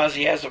is because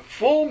He has a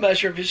full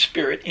measure of His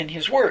Spirit in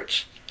His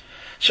words.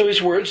 So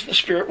His words and the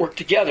Spirit work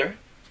together.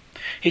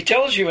 He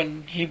tells you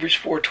in Hebrews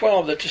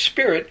 4:12 that the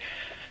Spirit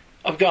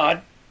of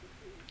God,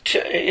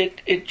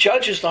 it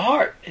judges the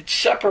heart. It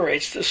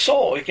separates the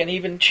soul. It can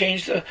even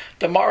change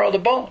the marrow of the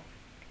bone.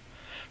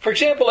 For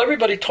example,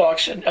 everybody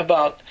talks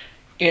about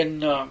in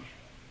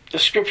the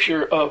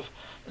scripture of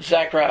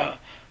Zechariah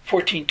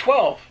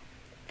 14:12.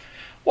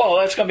 Well,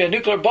 that's going to be a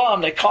nuclear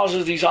bomb that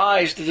causes these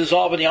eyes to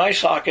dissolve in the eye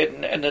socket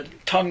and the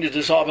tongue to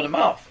dissolve in the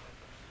mouth.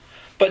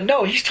 But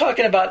no, he's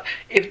talking about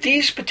if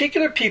these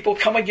particular people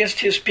come against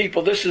his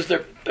people, this is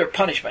their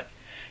punishment.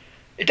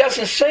 It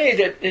doesn't say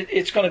that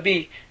it's going to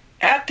be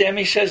at them.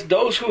 He says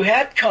those who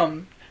had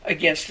come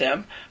against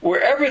them,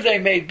 wherever they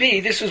may be,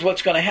 this is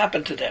what's going to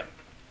happen to them.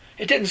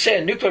 It didn't say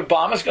a nuclear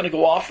bomb is going to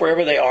go off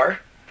wherever they are.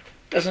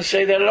 It doesn't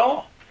say that at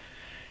all.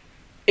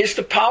 It's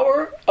the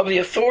power of the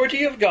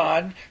authority of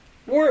God's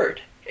word.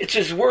 It's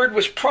His word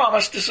was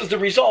promised. This is the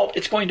result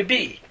it's going to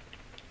be.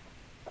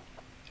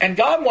 And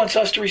God wants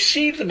us to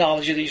receive the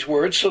knowledge of these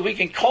words so we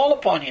can call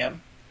upon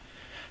Him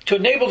to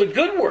enable the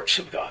good works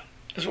of God,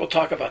 as we'll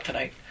talk about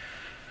tonight.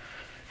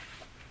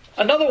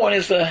 Another one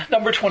is the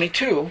number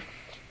 22.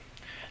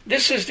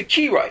 This is the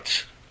key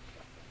rights.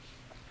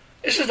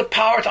 This is the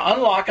power to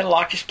unlock and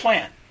lock His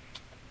plan.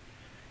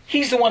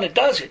 He's the one that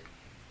does it.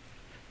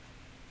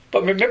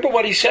 But remember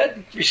what He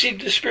said?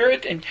 Receive the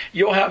Spirit and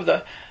you'll have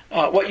the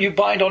what you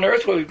bind on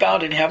earth will be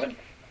bound in heaven.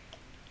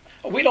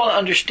 We don't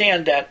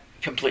understand that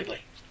completely.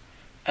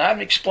 And I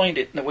haven't explained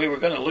it in the way we're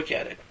going to look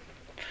at it.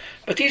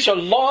 But these are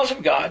laws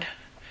of God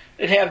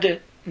that have the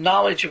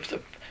knowledge of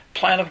the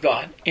plan of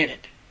God in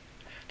it.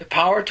 The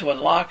power to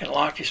unlock and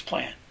lock his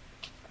plan.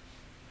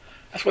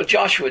 That's what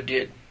Joshua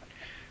did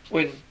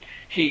when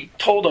he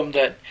told them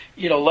that,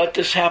 let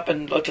this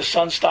happen, let the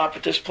sun stop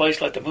at this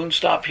place, let the moon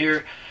stop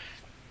here.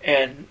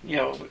 And,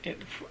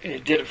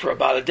 it did it for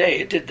about a day.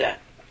 It did that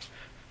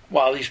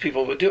while these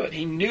people would do it.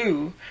 He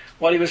knew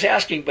what he was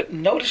asking, but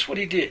notice what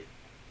he did.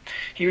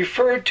 He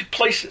referred to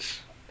places.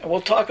 And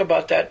we'll talk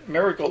about that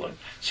miracle at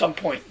some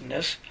point in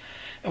this.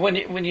 And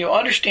when you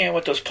understand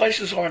what those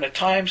places are and the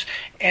times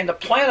and the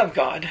plan of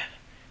God,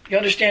 you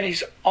understand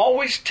he's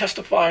always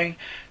testifying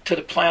to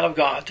the plan of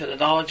God, to the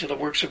knowledge of the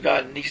works of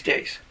God in these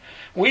days.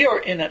 We are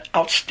in an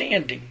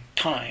outstanding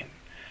time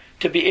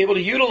to be able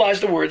to utilize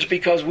the words,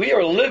 because we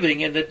are living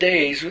in the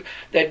days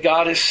that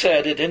God has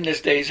said, and in this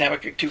days,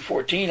 Habakkuk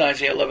 2:14,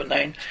 Isaiah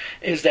 11:9,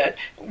 is that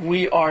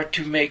we are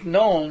to make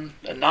known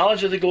the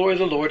knowledge of the glory of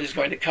the Lord is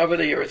going to cover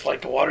the earth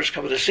like the waters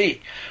cover the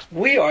sea.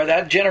 We are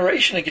that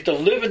generation that get to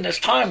live in this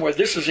time where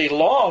this is a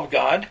law of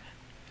God,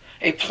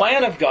 a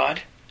plan of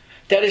God,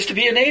 that is to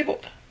be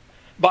enabled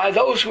by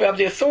those who have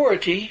the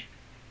authority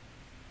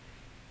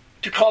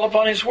to call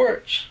upon his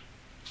words.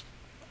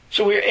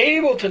 So we're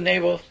able to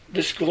enable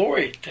this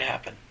glory to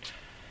happen.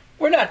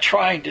 We're not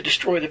trying to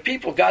destroy the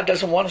people. God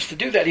doesn't want us to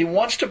do that. He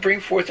wants to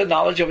bring forth the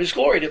knowledge of his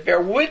glory, to bear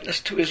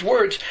witness to his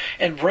words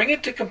and bring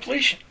it to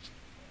completion.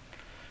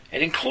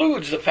 It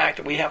includes the fact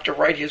that we have to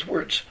write his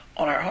words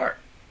on our heart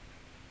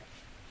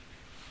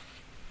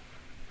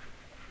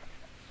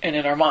and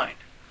in our mind.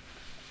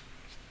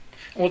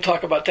 And we'll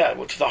talk about that.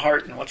 What's the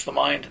heart and what's the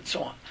mind and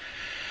so on.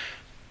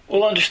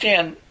 We'll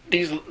understand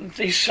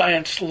these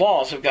science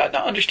laws of God.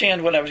 Now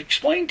understand what I've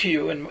explained to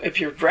you, and if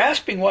you're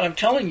grasping what I'm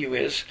telling you,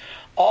 is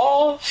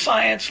all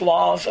science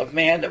laws of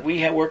man that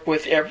we work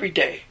with every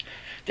day,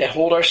 that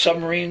hold our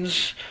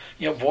submarines,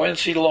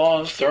 buoyancy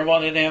laws,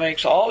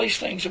 thermodynamics, all these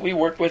things that we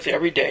work with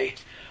every day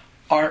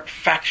aren't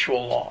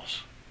factual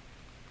laws.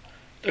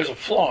 There's a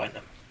flaw in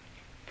them.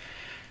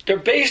 They're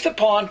based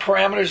upon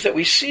parameters that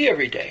we see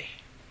every day.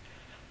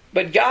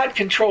 But God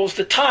controls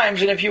the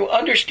times, and if you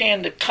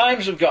understand the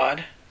times of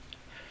God,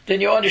 then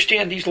you'll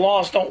understand these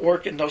laws don't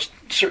work in those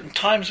certain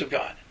times of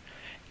God.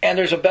 And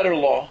there's a better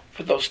law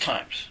for those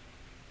times.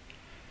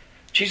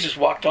 Jesus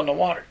walked on the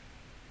water.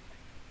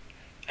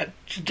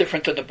 It's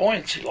different than the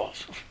buoyancy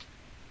laws.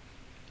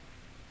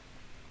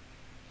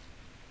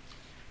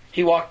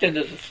 He walked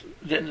into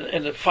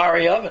the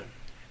fiery oven.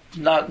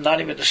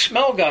 Not even the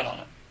smell got on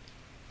him.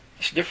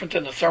 It's different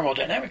than the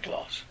thermodynamic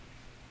laws.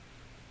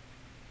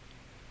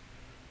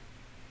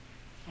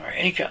 Or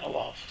any kind of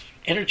laws.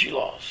 Energy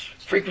laws.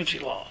 Frequency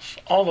laws,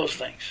 all those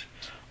things.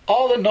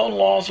 All the known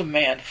laws of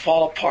man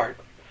fall apart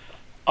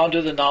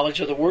under the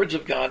knowledge of the words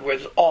of God, where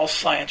all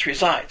science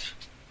resides.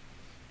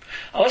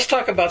 Now let's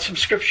talk about some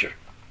scripture.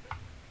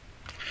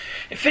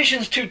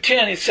 Ephesians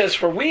 2:10, it says,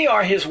 "For we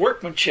are his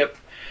workmanship,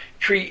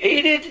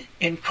 created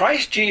in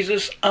Christ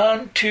Jesus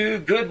unto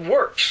good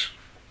works,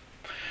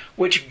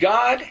 which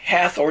God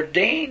hath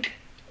ordained,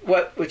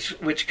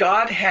 which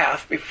God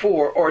hath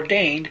before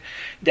ordained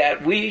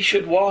that we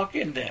should walk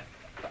in them."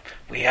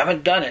 We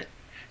haven't done it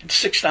in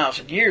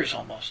 6,000 years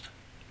almost.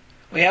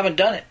 We haven't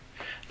done it.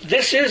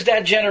 This is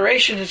that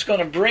generation that's going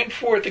to bring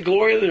forth the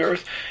glory of the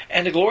earth,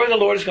 and the glory of the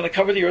Lord is going to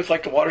cover the earth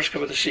like the waters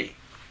cover the sea.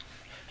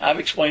 I've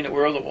explained that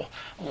we're the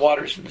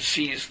waters and the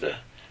seas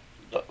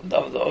of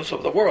those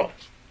of the world.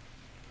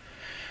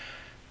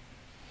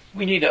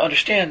 We need to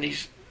understand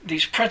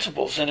these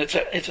principles, and it's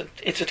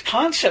a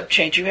concept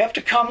change. You have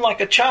to come like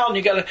a child,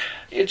 and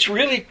it's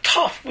really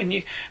tough when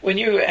you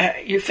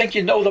think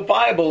you know the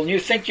Bible, and you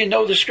think you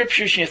know the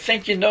scriptures, and you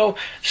think you know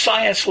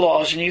science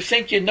laws, and you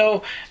think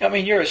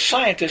you're a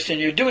scientist, and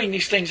you're doing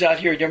these things out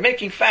here, and you're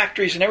making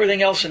factories and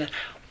everything else, and it's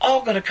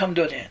all going to come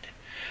to an end.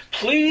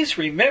 Please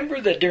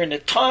remember that during the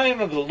time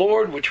of the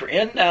Lord, which we're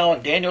in now,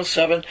 in Daniel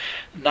 7,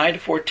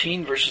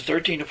 9-14, verses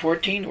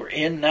 13-14, we're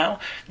in now.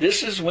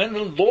 This is when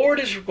the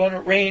Lord is going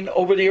to reign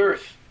over the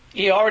earth.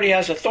 He already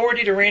has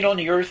authority to reign on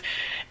the earth,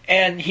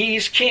 and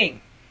he's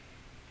king.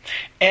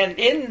 And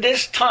in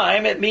this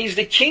time, it means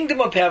the kingdom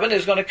of heaven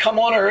is going to come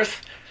on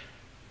earth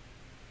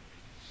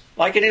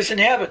like it is in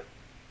heaven.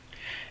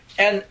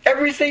 And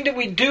everything that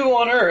we do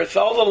on earth,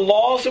 all the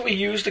laws that we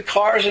use, the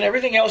cars and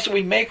everything else that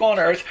we make on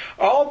earth,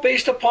 are all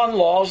based upon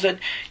laws that,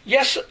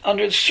 yes,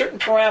 under certain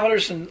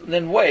parameters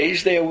and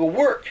ways, they will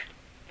work.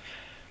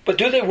 But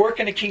do they work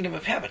in the kingdom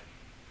of heaven?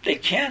 They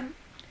can.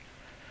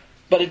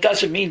 But it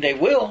doesn't mean they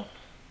will.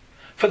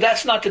 For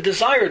that's not the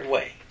desired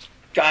way.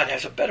 God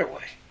has a better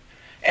way.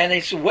 And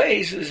his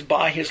ways is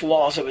by his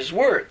laws of his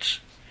words.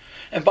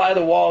 And by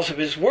the laws of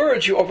his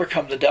words, you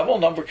overcome the devil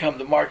and overcome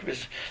the mark of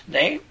his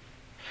name.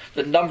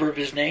 The number of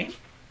his name.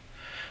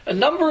 The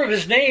number of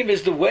his name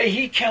is the way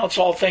he counts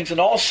all things, and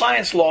all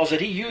science laws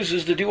that he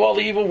uses to do all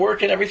the evil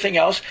work and everything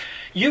else.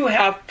 You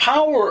have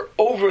power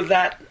over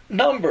that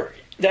number.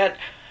 That,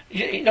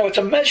 it's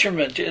a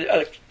measurement.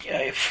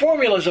 A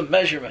formula is a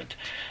measurement.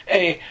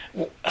 A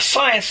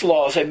science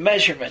law is a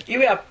measurement.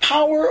 You have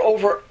power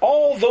over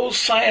all those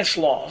science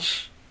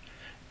laws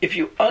if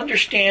you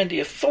understand the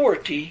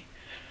authority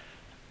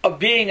of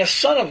being a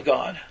son of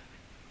God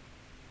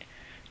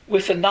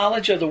with the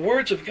knowledge of the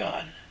words of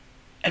God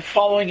and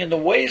following in the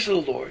ways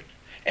of the Lord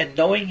and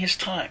knowing his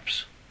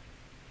times.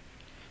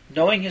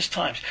 Knowing his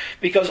times.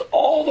 Because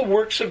all the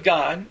works of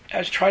God,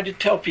 I've tried to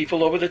tell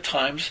people over the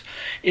times,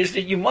 is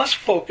that you must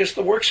focus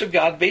the works of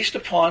God based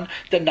upon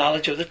the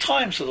knowledge of the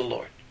times of the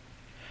Lord.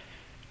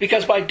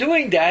 Because by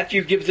doing that,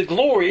 you give the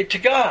glory to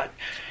God.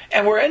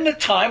 And we're in the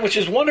time, which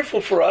is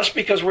wonderful for us,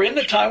 because we're in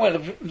the time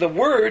when the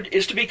word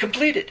is to be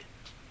completed.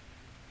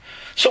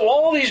 So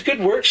all these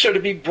good works are to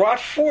be brought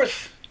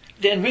forth.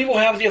 Then we will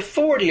have the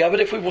authority of it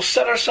if we will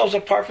set ourselves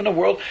apart from the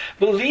world,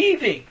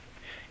 believing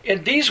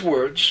in these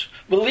words,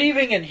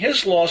 believing in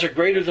his laws are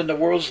greater than the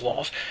world's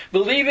laws,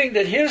 believing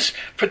that his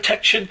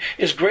protection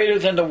is greater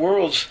than the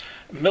world's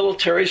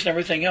militaries and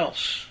everything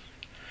else.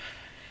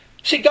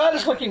 See, God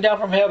is looking down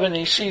from heaven and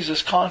he sees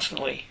us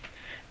constantly.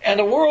 And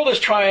the world is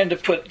trying to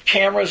put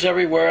cameras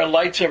everywhere,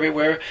 lights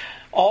everywhere,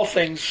 all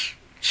things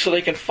so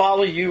they can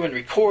follow you and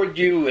record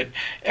you and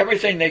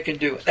everything they can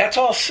do. That's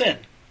all sin.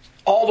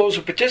 All those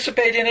who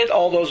participate in it,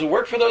 all those who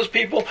work for those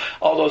people,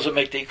 all those who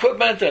make the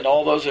equipment, and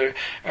all those who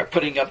are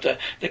putting up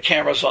the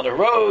cameras on the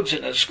roads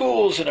and the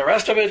schools and the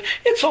rest of it,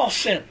 it's all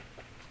sin.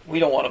 We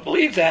don't want to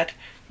believe that,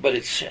 but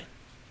it's sin.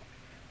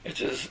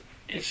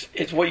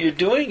 It's what you're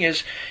doing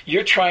is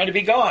you're trying to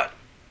be God.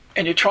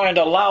 And you're trying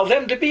to allow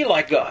them to be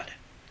like God.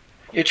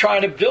 You're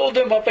trying to build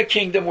them up a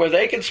kingdom where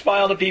they can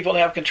spy on the people and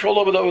have control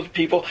over those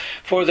people,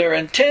 for their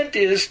intent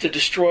is to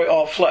destroy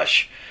all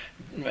flesh.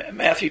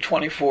 Matthew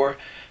 24,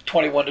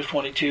 21 to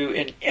 22.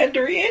 And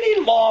under any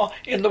law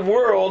in the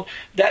world,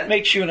 that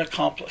makes you an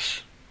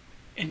accomplice.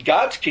 In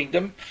God's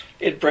kingdom,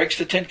 it breaks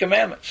the 10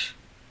 Commandments.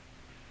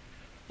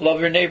 Love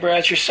your neighbor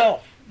as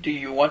yourself. Do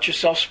you want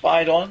yourself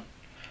spied on?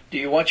 Do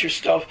you want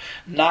yourself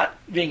not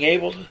being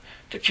able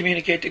to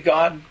communicate to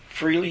God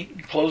freely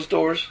in closed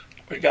doors,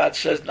 where God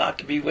says not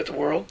to be with the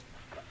world?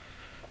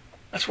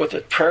 That's what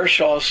the prayer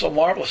shawl is so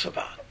marvelous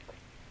about.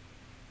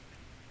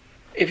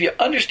 If you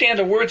understand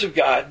the words of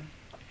God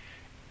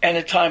and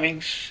the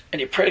timings, and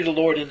you pray to the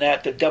Lord in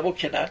that, the devil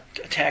cannot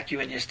attack you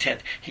in his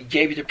tent. He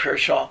gave you the prayer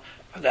shawl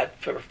for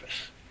that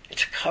purpose.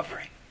 It's a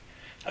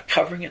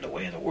covering in the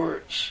way of the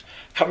words,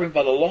 covering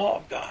by the law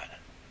of God.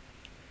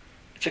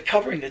 It's a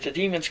covering that the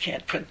demons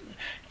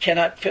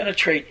cannot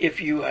penetrate if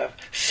you have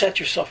set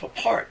yourself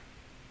apart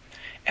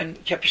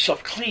and kept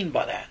yourself clean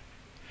by that.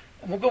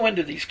 And we'll go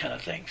into these kind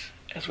of things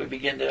as we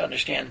begin to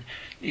understand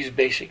these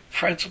basic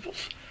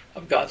principles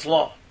of God's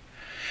law.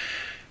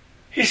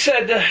 He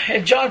said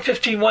in John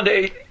 15,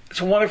 1-8, it's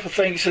a wonderful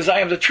thing. He says, I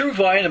am the true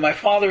vine, and my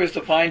Father is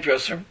the vine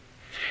dresser.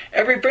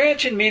 Every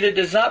branch in me that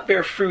does not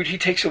bear fruit, he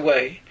takes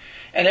away.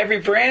 And every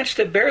branch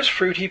that bears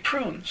fruit, he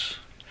prunes,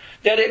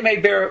 that it may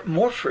bear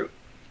more fruit.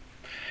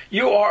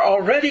 You are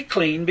already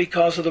clean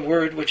because of the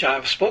word which I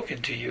have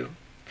spoken to you.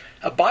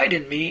 Abide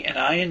in me, and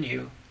I in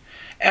you.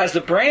 As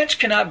the branch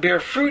cannot bear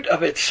fruit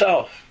of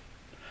itself,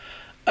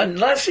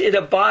 unless it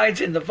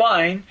abides in the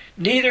vine,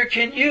 neither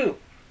can you,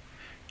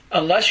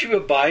 unless you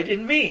abide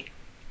in me.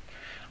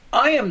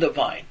 I am the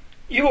vine,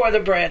 you are the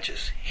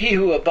branches. He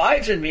who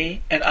abides in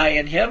me, and I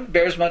in him,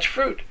 bears much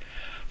fruit.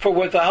 For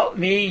without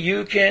me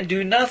you can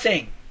do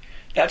nothing.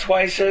 That's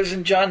why he says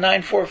in John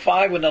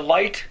 9:4-5, when the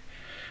light,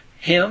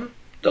 him,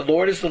 the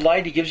Lord is the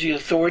light, he gives you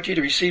authority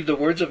to receive the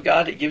words of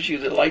God. It gives you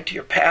the light to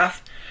your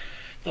path.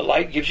 The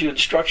light gives you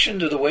instruction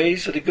to the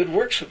ways of the good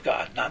works of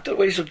God, not the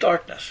ways of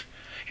darkness.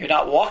 You're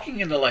not walking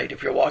in the light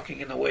if you're walking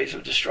in the ways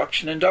of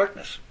destruction and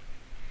darkness.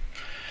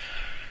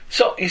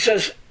 So he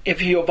says,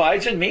 if he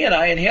abides in me and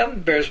I in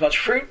him, bears much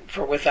fruit,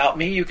 for without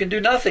me you can do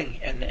nothing.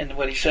 And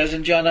what he says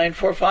in John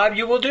 9:4-5,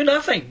 you will do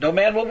nothing. No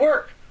man will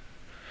work.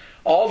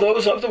 All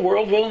those of the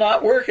world will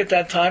not work at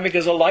that time,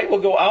 because the light will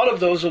go out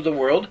of those of the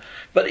world,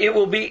 but it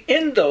will be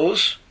in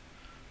those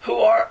who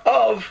are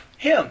of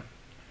him.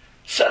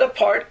 Set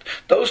apart,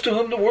 those to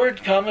whom the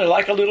word comes are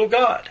like a little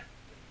God.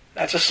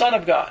 That's a son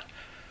of God.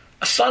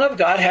 A son of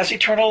God has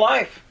eternal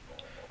life.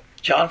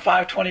 John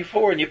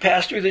 5:24, and you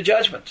pass through the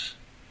judgments.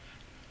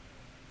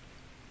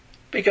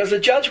 Because the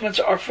judgments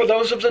are for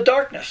those of the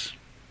darkness.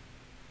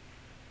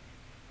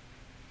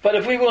 But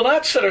if we will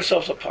not set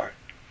ourselves apart,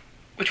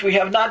 which we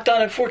have not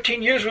done in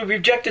 14 years, we've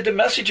rejected the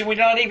message, and we're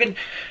not even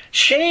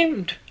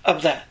ashamed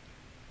of that.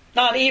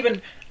 Not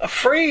even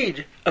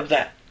afraid of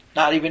that.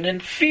 Not even in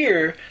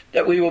fear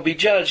that we will be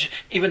judged,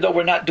 even though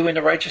we're not doing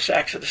the righteous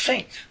acts of the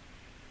saints.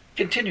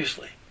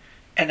 Continuously.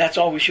 And that's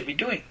all we should be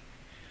doing.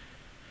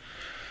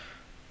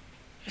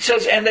 It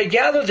says, and they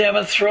gather them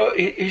and throw,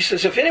 he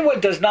says, if anyone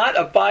does not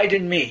abide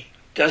in me,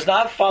 does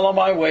not follow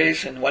my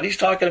ways, and what he's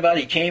talking about,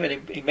 he came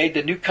and he made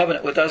the new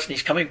covenant with us, and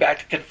he's coming back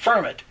to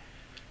confirm it.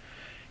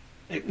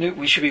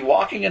 We should be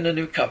walking in the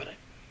new covenant.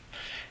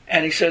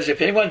 And he says,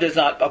 if anyone does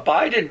not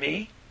abide in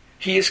me,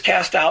 he is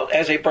cast out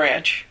as a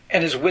branch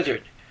and is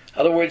withered. In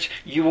other words,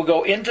 you will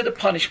go into the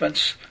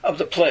punishments of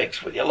the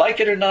plagues. Whether you like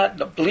it or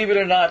not, believe it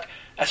or not,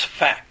 that's a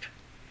fact.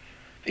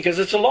 Because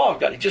it's a law of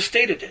God. He just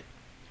stated it.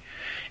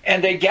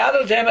 And they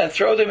gather them and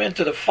throw them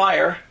into the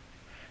fire,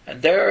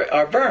 and there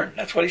are burned.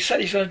 That's what he said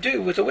he's going to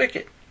do with the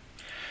wicked.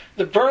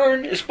 The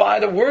burn is by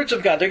the words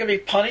of God. They're going to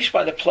be punished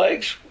by the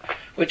plagues,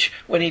 which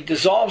when he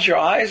dissolves your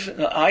eyes in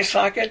the eye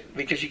socket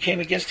because you came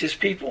against his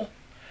people,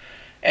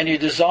 and he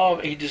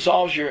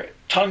dissolves your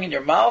tongue in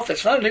your mouth.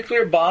 It's not a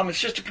nuclear bomb. It's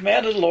just a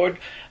command of the Lord.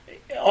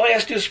 All he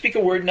has to do is speak a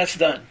word and that's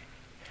done.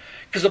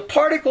 Because the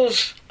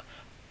particles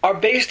are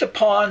based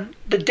upon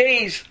the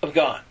days of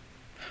God.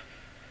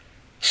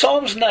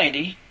 Psalms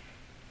 90,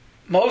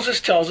 Moses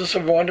tells us a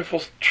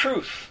wonderful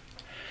truth.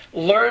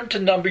 Learn to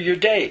number your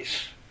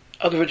days.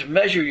 In other words,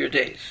 measure your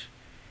days.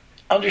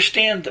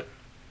 Understand them.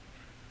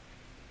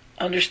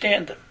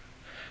 Understand them.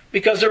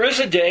 Because there is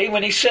a day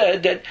when he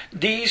said that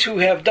these who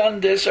have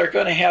done this are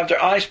going to have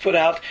their eyes put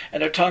out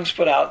and their tongues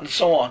put out and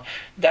so on.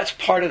 That's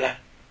part of that.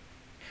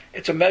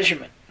 It's a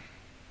measurement.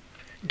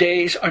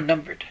 Days are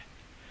numbered.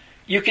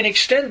 You can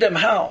extend them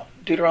how?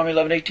 Deuteronomy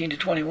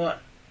 11:18-21.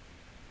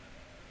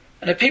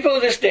 And the people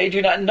of this day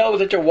do not know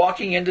that they're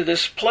walking into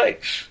this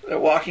plagues. They're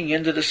walking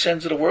into the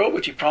sins of the world,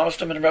 which he promised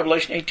them in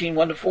Revelation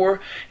 18:1-4,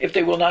 if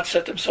they will not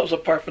set themselves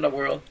apart from the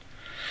world.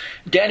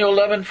 Daniel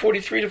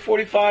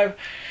 11:43-45,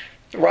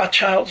 the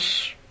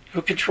Rothschilds,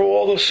 who control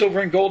all the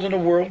silver and gold in the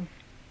world,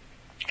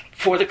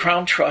 for the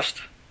Crown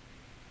Trust,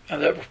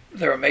 and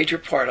they're a major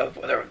part of,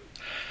 there are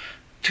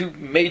two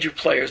major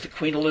players, the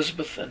Queen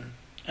Elizabeth and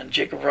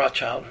Jacob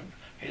Rothschild,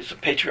 who's a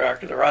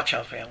patriarch of the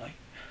Rothschild family.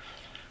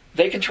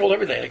 They control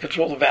everything. They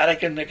control the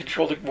Vatican, they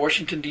control the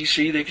Washington,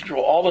 D.C., they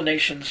control all the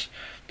nations.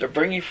 They're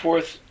bringing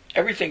forth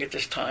everything at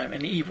this time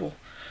in evil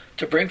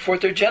to bring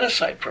forth their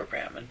genocide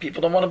program, and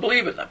people don't want to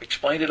believe it, and I've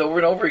explained it over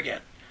and over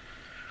again.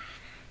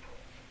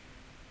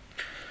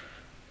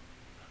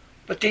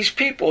 But these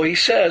people, he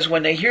says,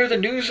 when they hear the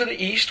news of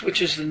the East,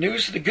 which is the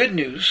news of the good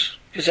news,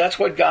 because that's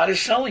what God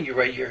is telling you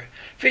right here.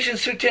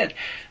 Ephesians 2:10.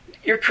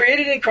 You're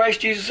created in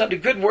Christ Jesus unto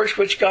good works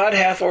which God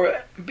hath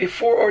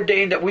before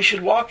ordained that we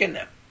should walk in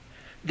them.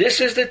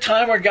 This is the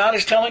time where God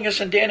is telling us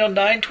in Daniel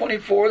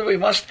 9:24 that we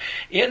must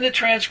end the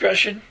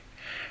transgression,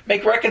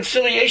 make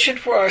reconciliation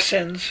for our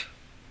sins.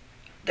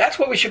 That's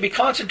what we should be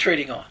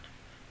concentrating on.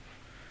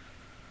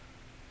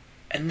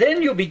 And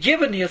then you'll be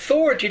given the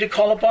authority to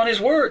call upon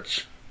his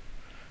words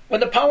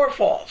when the power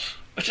falls,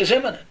 which is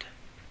imminent.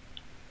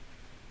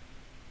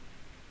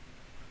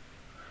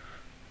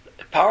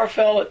 The power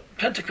fell at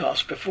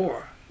Pentecost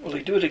before. Will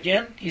he do it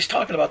again? He's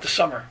talking about the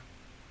summer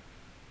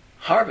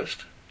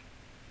harvest.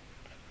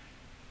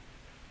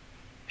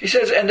 He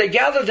says, and they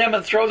gather them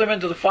and throw them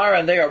into the fire,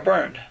 and they are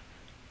burned.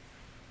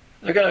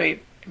 They're going to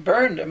be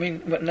burned. I mean,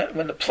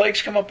 when the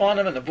plagues come upon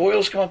them and the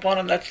boils come upon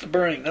them, that's the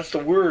burning. That's the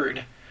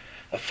word.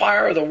 The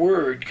fire of the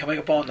word coming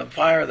upon them.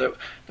 The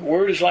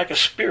word is like a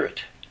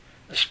spirit.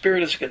 The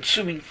Spirit is a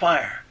consuming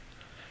fire.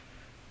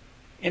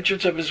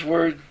 Entrance of his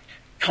word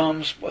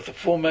comes with the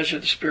full measure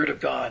of the Spirit of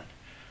God.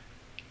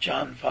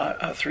 John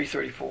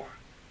 3:34.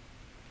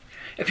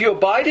 If you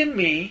abide in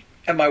me,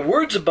 and my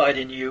words abide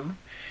in you,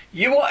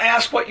 you will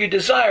ask what you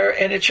desire,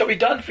 and it shall be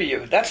done for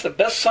you. That's the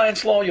best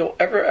science law you'll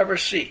ever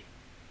see.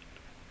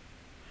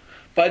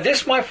 By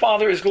this my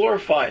Father is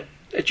glorified,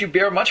 that you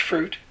bear much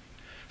fruit,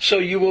 so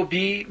you will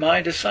be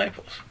my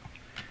disciples.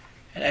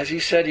 And as he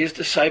said, his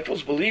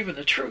disciples believe in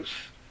the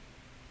truth.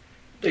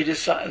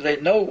 They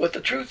know what the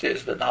truth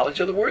is, the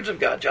knowledge of the words of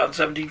God. John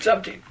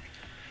 17:17.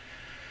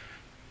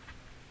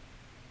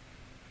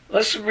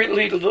 Let's read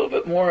a little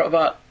bit more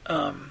about,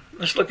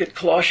 let's look at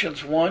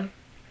Colossians 1.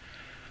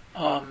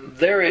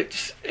 There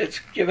it's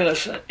given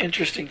us an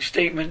interesting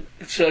statement.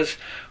 It says,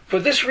 for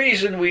this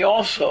reason we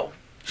also,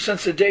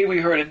 since the day we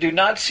heard it, do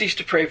not cease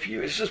to pray for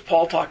you. This is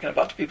Paul talking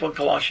about the people in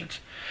Colossians.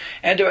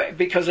 And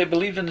because they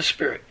believed in the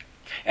Spirit.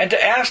 And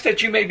to ask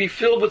that you may be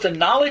filled with the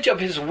knowledge of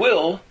his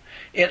will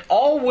in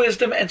all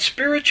wisdom and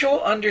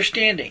spiritual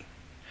understanding.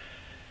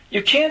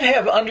 You can't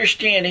have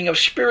understanding of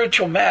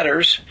spiritual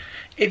matters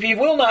if you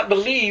will not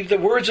believe the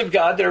words of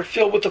God that are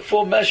filled with the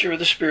full measure of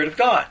the Spirit of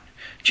God.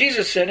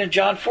 Jesus said in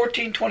John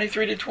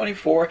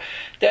 14:23-24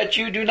 that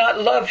you do not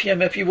love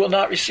him if you will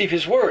not receive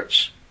his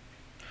words,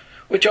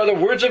 which are the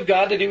words of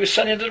God that he was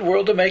sent into the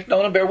world to make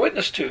known and bear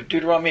witness to.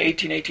 Deuteronomy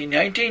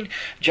 18:18-19,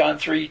 John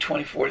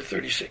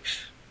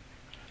 3:24-36,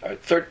 or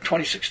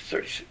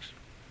 26-36.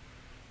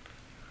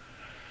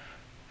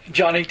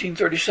 John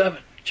 18:37,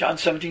 John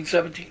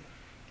 17:17.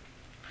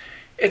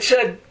 It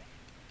said,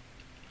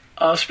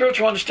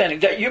 spiritual understanding,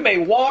 that you may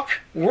walk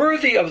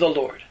worthy of the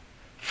Lord,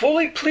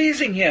 fully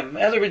pleasing him.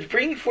 In other words,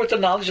 bringing forth the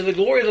knowledge of the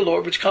glory of the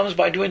Lord, which comes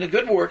by doing the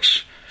good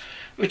works,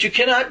 which you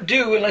cannot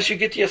do unless you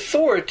get the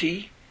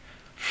authority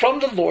from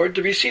the Lord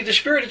to receive the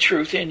Spirit of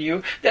truth in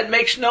you that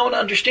makes known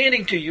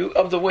understanding to you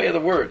of the way of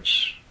the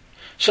words,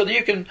 so that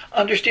you can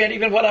understand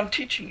even what I'm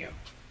teaching you,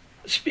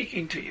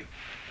 speaking to you.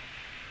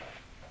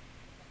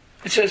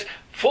 It says,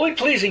 fully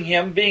pleasing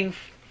him, being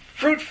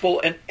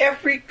fruitful in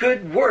every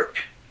good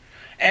work,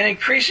 and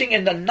increasing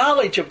in the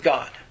knowledge of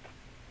God.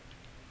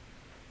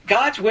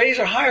 God's ways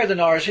are higher than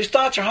ours. His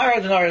thoughts are higher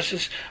than ours.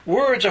 His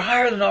words are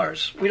higher than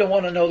ours. We don't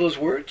want to know those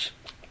words.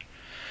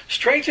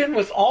 Strengthened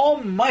with all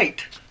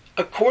might,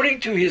 according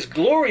to his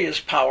glorious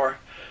power,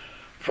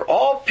 for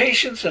all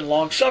patience and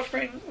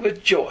long-suffering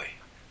with joy.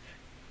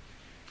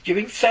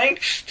 giving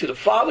thanks to the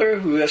Father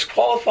who has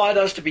qualified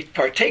us to be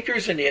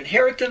partakers in the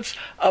inheritance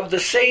of the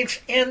saints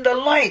in the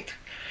light.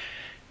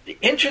 The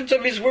entrance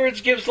of his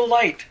words gives the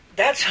light.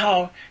 That's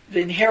how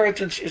the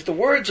inheritance is the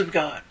words of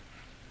God,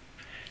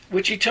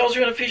 which he tells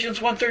you in Ephesians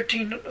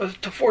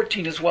 1:13 to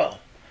 14 as well.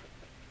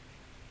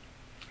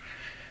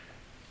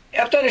 You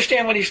have to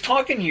understand when he's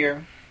talking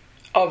here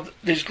of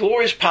this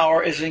glorious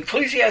power, as in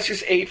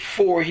Ecclesiastes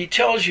 8:4, he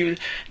tells you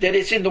that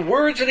it's in the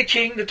words of the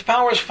king that the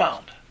power is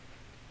found.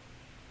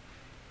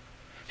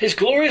 His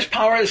glorious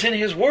power is in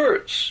his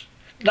words,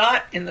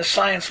 not in the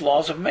science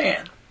laws of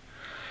man.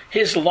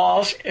 His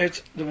laws,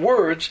 the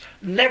words,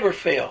 never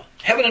fail.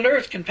 Heaven and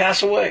earth can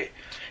pass away.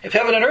 If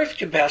heaven and earth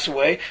can pass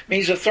away, it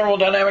means the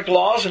thermodynamic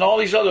laws and all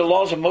these other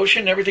laws of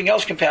motion and everything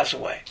else can pass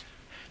away.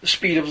 The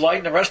speed of light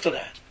and the rest of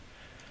that.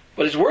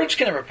 But his words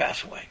can never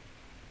pass away.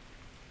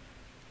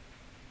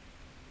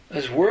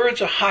 His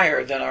words are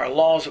higher than our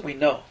laws that we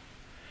know.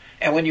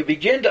 And when you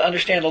begin to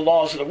understand the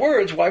laws of the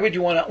words, why would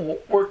you want to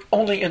work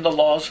only in the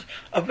laws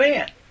of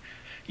man?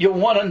 You'll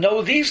want to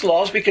know these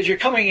laws because you're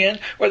coming in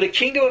where the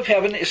kingdom of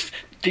heaven is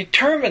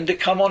determined to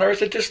come on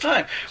earth at this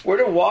time.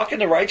 We're to walk in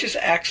the righteous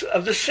acts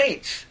of the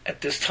saints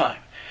at this time.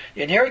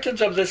 The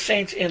inheritance of the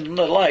saints in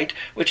the light,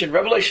 which in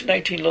Revelation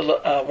 19,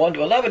 1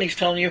 to 11, he's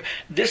telling you,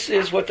 this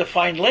is what the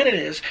fine linen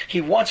is.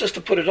 He wants us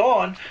to put it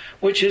on,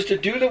 which is to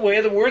do the way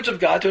of the words of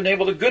God, to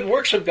enable the good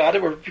works of God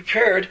that were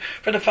prepared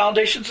from the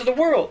foundations of the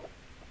world.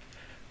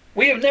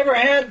 We have never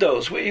had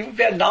those. We've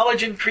had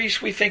knowledge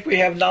increase. We think we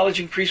have knowledge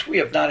increase. We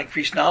have not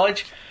increased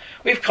knowledge.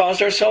 We've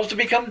caused ourselves to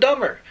become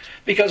dumber.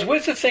 Because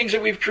with the things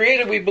that we've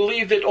created, we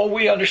believe that,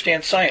 we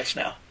understand science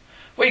now.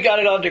 We got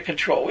it under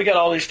control. We got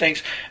all these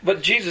things.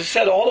 But Jesus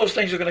said all those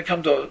things are going to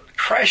come to a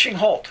crashing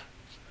halt.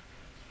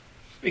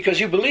 Because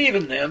you believe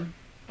in them,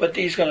 but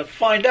he's going to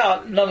find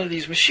out none of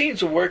these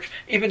machines will work,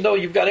 even though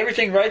you've got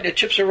everything right, the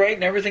chips are right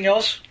and everything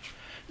else.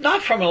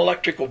 Not from an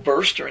electrical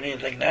burst or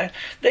anything like that.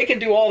 They can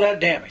do all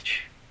that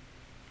damage.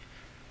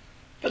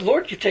 But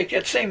Lord could take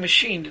that same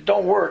machine that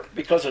don't work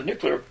because of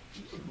nuclear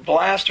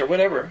blast or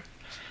whatever.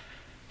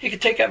 He could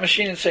take that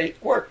machine and say,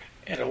 work,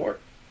 and it'll work.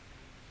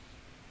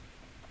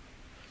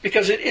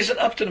 Because it isn't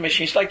up to the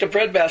machine. It's like the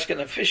bread basket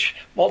and the fish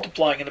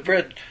multiplying and the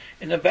bread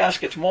in the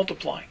basket's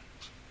multiplying.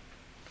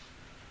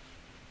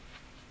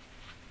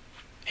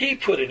 He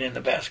put it in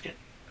the basket.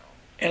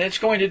 And it's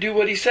going to do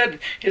what he said.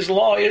 His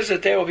law is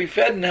that they will be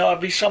fed and there will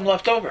be some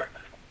left over.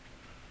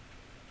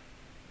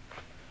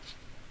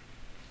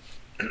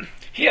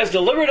 He has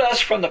delivered us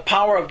from the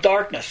power of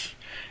darkness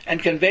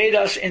and conveyed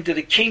us into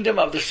the kingdom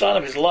of the Son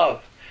of his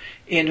love,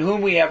 in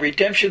whom we have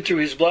redemption through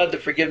his blood, the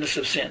forgiveness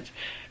of sins.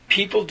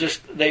 People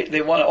just,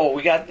 they want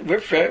to, we're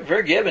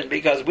forgiven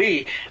because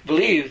we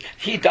believe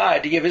he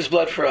died to give his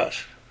blood for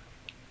us.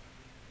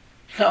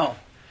 No.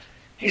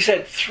 He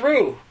said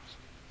through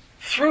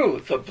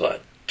the blood,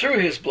 through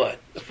his blood,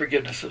 the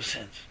forgiveness of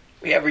sins.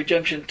 We have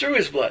redemption through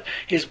his blood.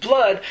 His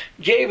blood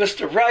gave us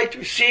the right to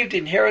receive the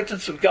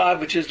inheritance of God,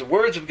 which is the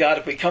words of God,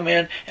 if we come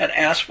in and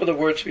ask for the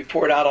words to be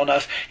poured out on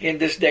us in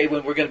this day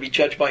when we're going to be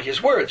judged by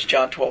his words,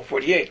 John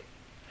 12:48.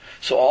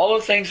 So all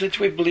the things that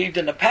we believed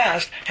in the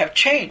past have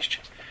changed,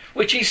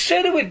 which he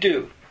said it would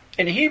do.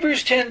 In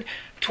Hebrews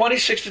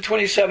 10:26 to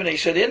 27, he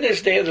said, in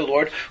this day of the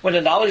Lord, when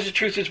the knowledge of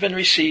truth has been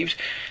received,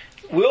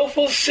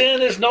 willful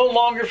sin is no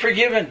longer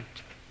forgiven.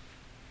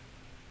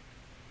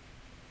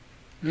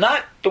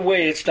 Not the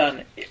way it's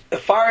done. The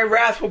fiery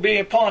wrath will be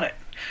upon it.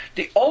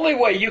 The only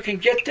way you can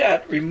get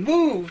that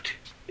removed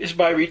is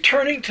by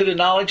returning to the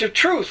knowledge of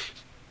truth.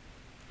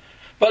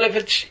 But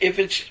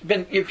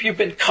if you've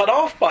been cut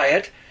off by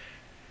it,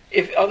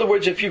 in other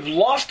words, if you've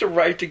lost the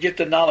right to get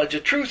the knowledge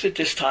of truth at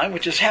this time,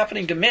 which is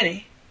happening to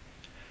many,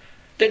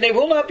 then they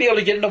will not be able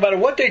to get it no matter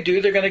what they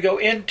do. They're going to go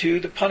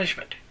into the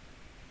punishment.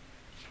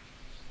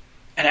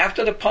 And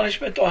after the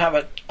punishment, they'll have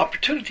an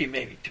opportunity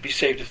maybe to be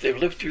saved if they've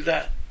lived through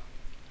that.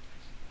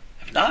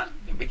 If not,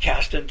 they'll be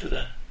cast into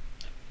the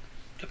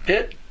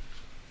pit.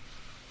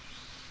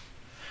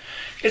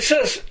 It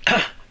says,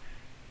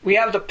 we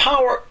have the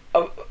power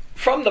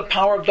from the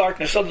power of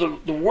darkness, of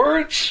the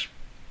words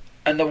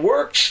and the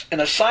works and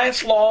the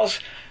science laws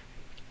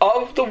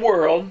of the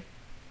world.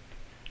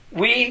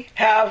 We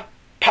have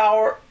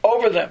power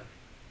over them.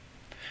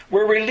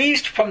 We're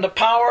released from the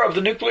power of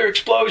the nuclear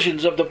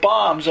explosions, of the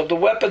bombs, of the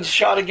weapons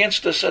shot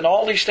against us, and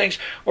all these things.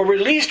 We're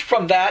released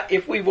from that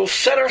if we will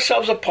set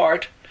ourselves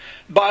apart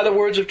by the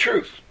words of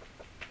truth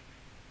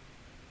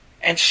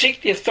and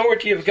seek the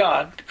authority of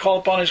God to call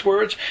upon his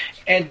words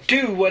and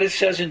do what it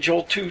says in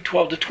Joel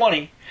 2:12 to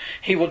 20.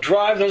 He will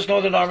drive those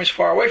northern armies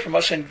far away from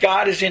us, and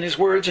God is in his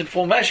words in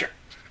full measure.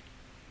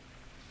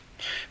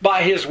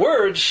 By his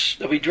words,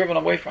 they'll be driven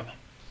away from him.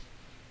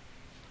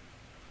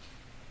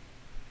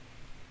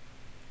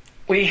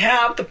 We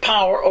have the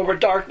power over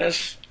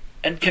darkness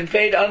and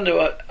conveyed unto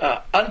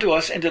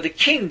us into the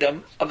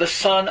kingdom of the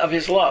Son of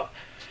his love.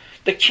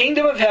 The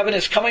kingdom of heaven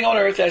is coming on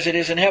earth as it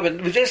is in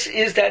heaven. This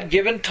is that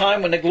given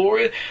time when the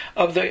glory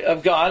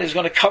of God is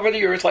going to cover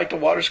the earth like the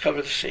waters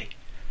cover the sea.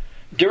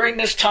 during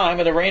this time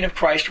of the reign of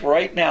Christ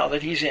right now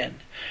that he's in.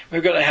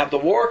 We're going to have the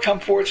war come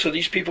forth so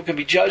these people can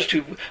be judged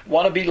who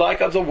want to be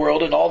like of the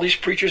world, and all these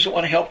preachers that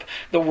want to help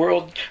the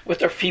world with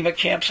their FEMA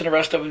camps and the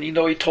rest of them. You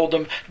know, he told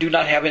them, do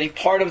not have any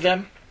part of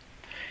them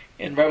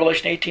in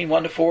Revelation 18,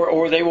 1-4,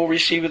 or they will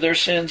receive of their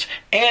sins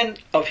and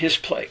of his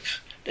plagues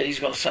that he's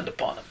going to send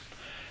upon them.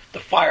 The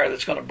fire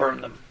that's going to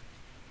burn them.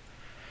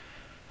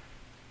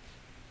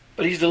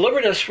 But he's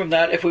delivered us from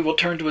that if we will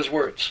turn to his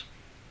words.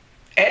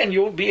 And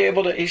you'll be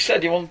able to, he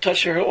said, you won't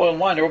touch your oil and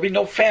wine. There will be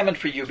no famine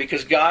for you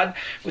because God,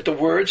 with the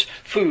words,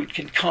 food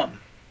can come.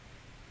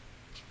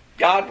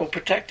 God will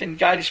protect and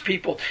guide his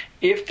people.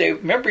 If they,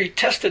 remember he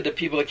tested the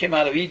people that came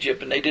out of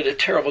Egypt and they did a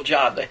terrible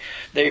job.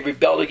 They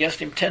rebelled against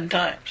him 10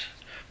 times.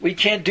 We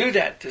can't do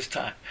that this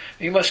time.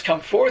 We must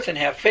come forth and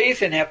have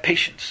faith and have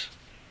patience.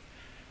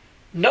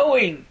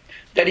 Knowing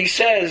that he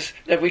says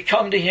that we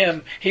come to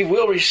him, he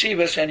will receive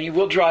us and he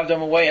will drive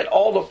them away, and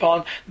all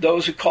upon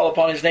those who call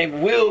upon his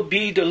name will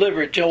be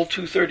delivered. Joel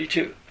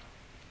 2:32.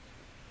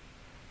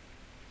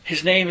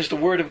 His name is the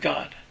Word of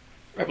God.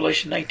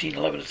 Revelation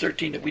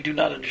 19:11-13 that we do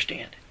not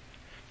understand.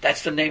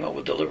 That's the name that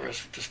will deliver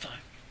us at this time.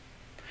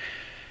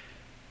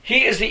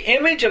 He is the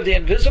image of the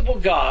invisible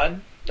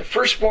God, the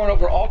firstborn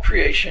over all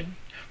creation.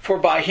 For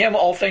by him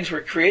all things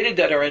were created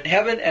that are in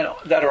heaven and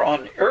that are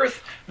on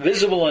earth,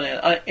 visible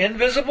and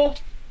invisible,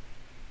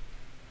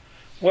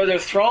 whether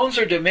thrones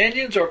or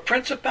dominions or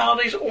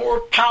principalities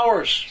or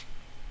powers.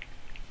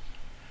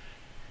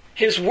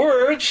 His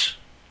words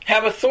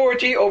have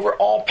authority over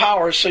all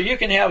powers. So you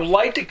can have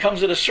light that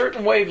comes at a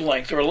certain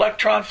wavelength or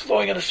electron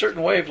flowing at a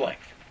certain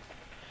wavelength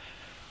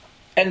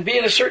and be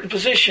in a certain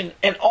position,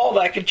 and all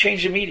that can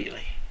change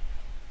immediately.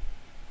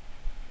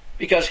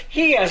 Because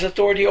he has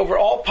authority over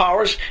all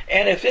powers,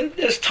 and if in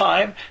this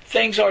time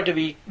things are to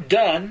be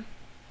done,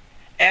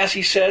 as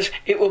he says,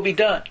 it will be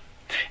done.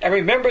 And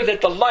remember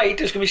that the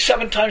light is going to be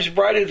 7 times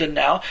brighter than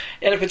now.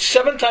 And if it's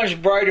 7 times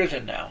brighter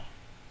than now,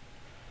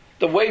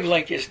 the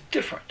wavelength is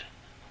different.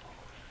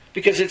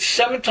 Because it's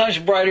 7 times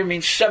brighter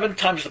means 7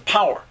 times the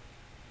power.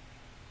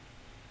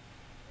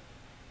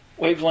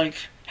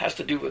 Wavelength has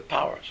to do with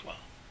power as well.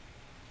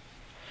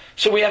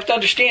 So we have to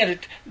understand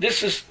that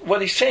this is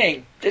what he's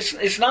saying. This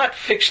is not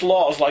fixed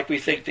laws like we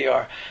think they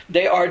are.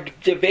 They are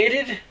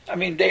debated.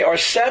 They are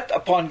set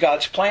upon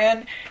God's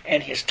plan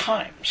and his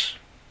times.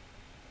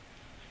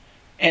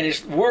 And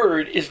his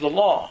word is the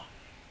law.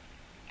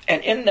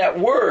 And in that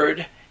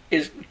word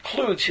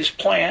includes his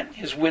plan,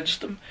 his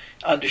wisdom,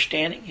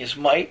 understanding, his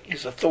might,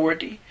 his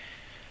authority,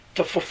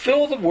 to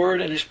fulfill the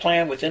word and his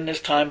plan within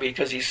this time,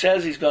 because he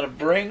says he's going to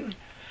bring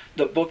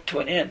the book to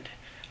an end.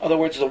 In other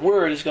words, the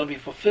word is going to be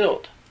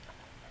fulfilled.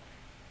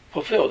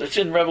 It's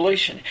in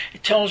Revelation.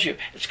 It tells you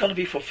it's going to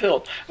be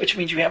fulfilled, which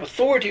means you have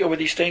authority over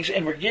these things,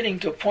 and we're getting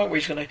to a point where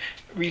he's going to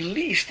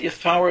release the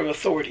power of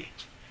authority.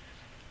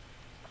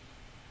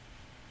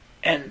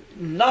 And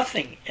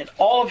nothing in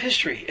all of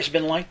history has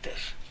been like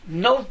this.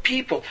 No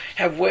people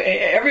have.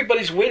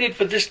 Everybody's waited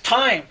for this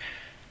time.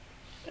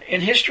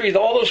 In history,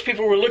 all those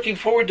people were looking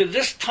forward to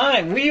this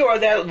time. We are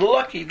that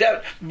lucky,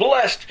 that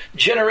blessed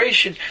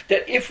generation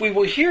that if we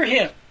will hear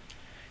him,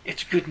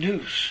 it's good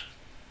news.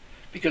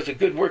 Because the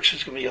good works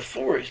is going to be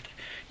authority,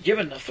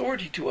 given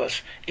authority to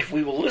us if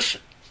we will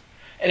listen.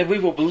 And if we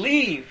will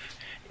believe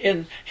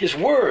in his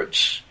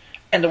words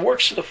and the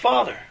works of the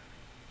Father.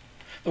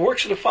 The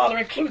works of the Father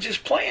includes his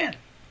plan.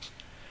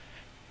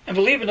 And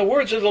believe in the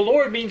words of the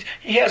Lord means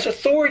he has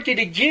authority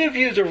to give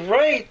you the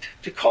right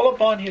to call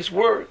upon his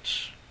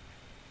words.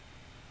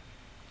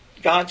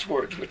 God's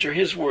words, which are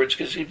his words,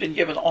 because he's been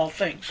given all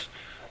things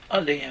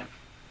unto him.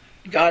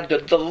 God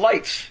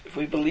delights if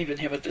we believe in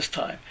him at this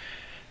time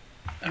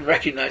and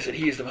recognize that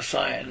he is the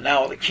Messiah and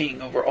now the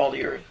King over all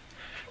the earth,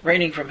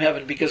 reigning from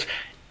heaven, because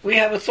we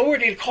have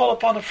authority to call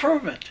upon the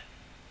firmament.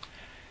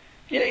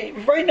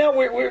 Right now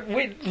we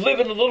live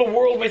in a little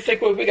world. We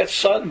think we got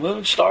sun,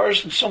 moon,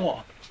 stars, and so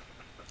on.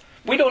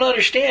 We don't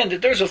understand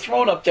that there's a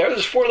throne up there.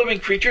 There's 4 living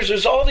creatures.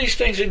 There's all these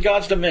things in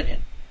God's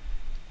dominion.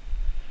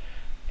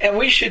 And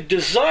we should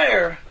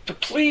desire to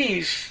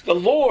please the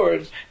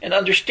Lord and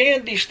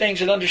understand these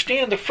things and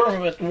understand the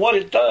firmament and what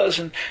it does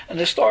and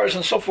the stars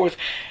and so forth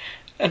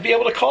and be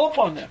able to call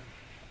upon them.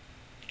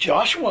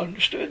 Joshua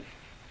understood.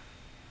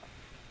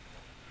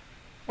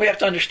 We have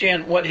to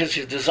understand what his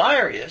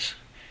desire is.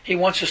 He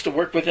wants us to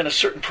work within a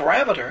certain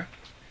parameter.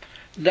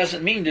 It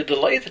doesn't mean to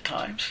delay the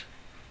times.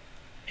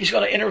 He's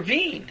going to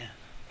intervene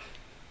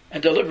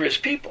and deliver his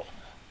people.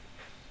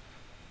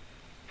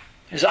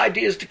 His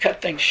idea is to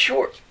cut things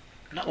short,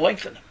 not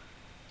lengthen them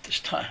this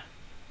time.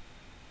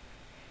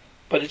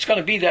 But it's going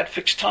to be that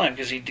fixed time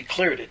because he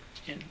declared it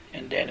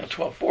in Daniel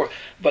 12:4.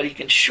 But he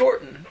can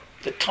shorten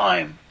the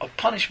time of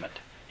punishment.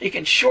 He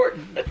can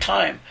shorten the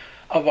time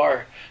of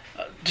our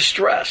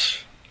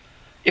distress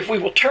if we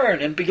will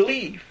turn and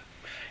believe.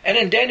 And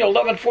in Daniel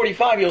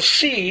 11:45, you'll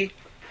see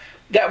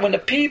that when the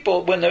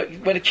people, when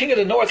the king of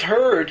the north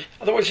heard, in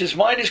other words, his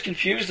mind is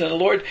confused, and the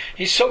Lord,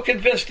 he's so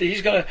convinced that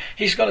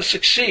he's going to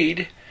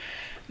succeed,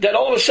 that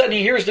all of a sudden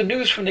he hears the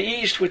news from the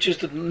east, which is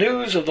the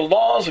news of the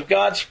laws of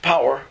God's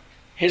power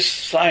his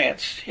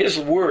science, his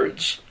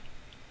words.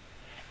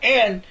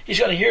 And he's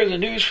going to hear the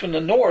news from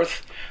the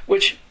north,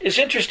 which is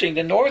interesting.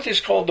 The north is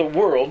called the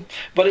world,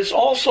 but it's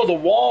also the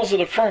walls of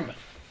the firmament.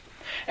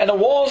 And the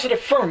walls of the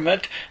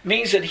firmament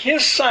means that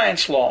his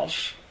science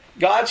laws,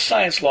 God's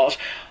science laws,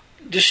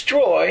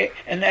 destroy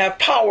and have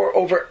power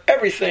over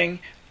everything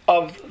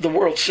of the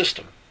world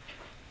system,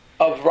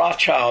 of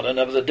Rothschild and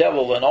of the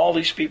devil and all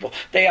these people.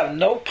 They have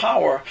no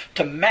power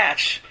to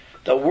match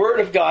the word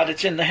of God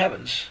that's in the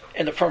heavens,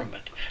 in the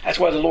firmament. That's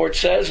why the Lord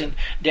says in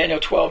Daniel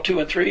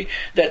 12:2-3,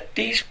 that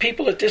these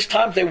people at this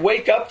time, if they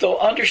wake up, they'll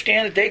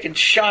understand that they can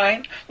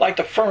shine like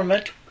the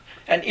firmament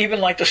and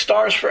even like the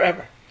stars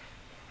forever.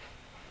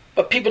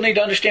 But people need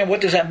to understand,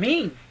 what does that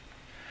mean?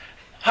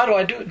 How do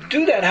I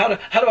do that?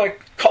 How do I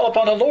call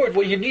upon the Lord?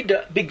 Well, you need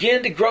to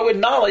begin to grow in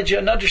knowledge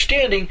and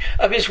understanding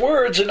of His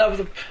words and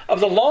of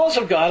the laws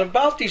of God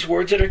about these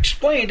words that are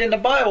explained in the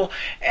Bible.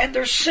 And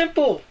they're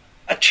simple.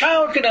 A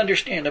child can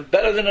understand them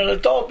better than an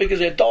adult, because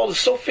the adult is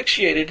so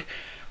fixated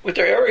with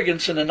their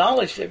arrogance and the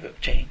knowledge they've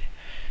obtained.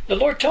 The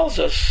Lord tells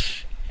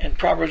us in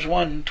Proverbs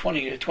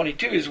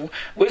 1:20-22, His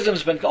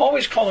wisdom's been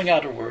always calling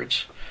out her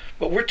words,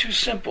 but we're too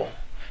simple,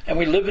 and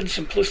we live in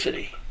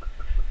simplicity.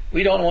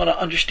 We don't want to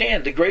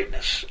understand the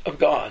greatness of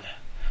God.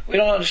 We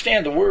don't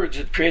understand the words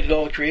that created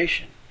all the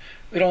creation.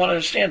 We don't want to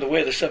understand the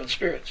way of the seven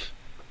spirits.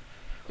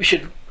 We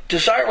should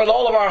desire with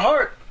all of our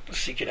heart to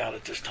seek it out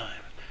at this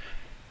time.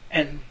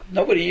 And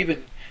nobody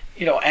even,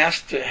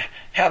 asked to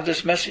have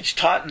this message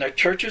taught in their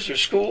churches or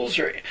schools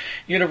or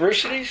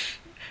universities.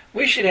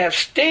 We should have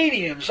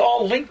stadiums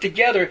all linked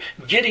together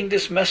getting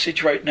this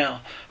message right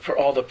now for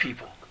all the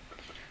people.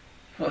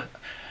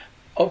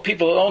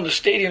 People that own the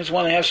stadiums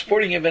want to have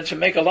sporting events and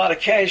make a lot of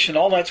cash, and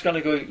all that's going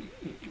to go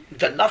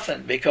to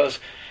nothing, because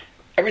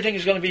everything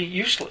is going to be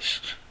useless.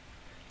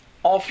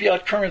 All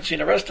fiat currency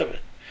and the rest of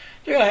it.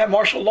 They're going to have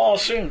martial law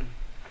soon.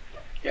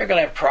 You're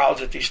going to have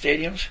crowds at these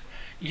stadiums.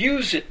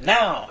 Use it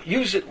now.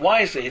 Use it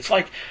wisely. It's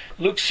like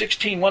Luke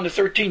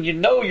 16:1-13. You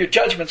know your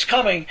judgment's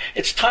coming.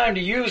 It's time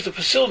to use the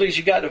facilities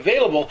you got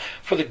available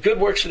for the good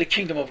works of the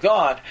kingdom of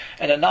God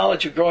and the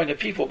knowledge of growing the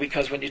people.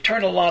 Because when you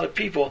turn a lot of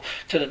people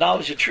to the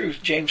knowledge of truth,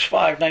 James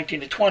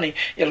 5:19-20,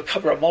 it'll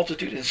cover a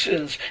multitude of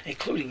sins,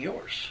 including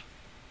yours.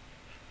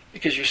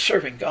 Because you're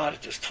serving God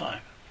at this time.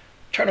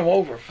 Turn them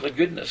over for the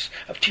goodness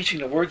of teaching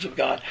the words of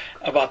God,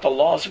 about the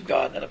laws of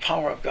God and the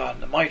power of God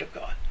and the might of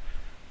God.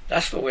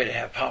 That's the way to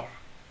have power.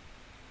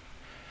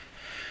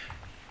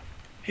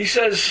 He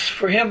says,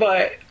 for him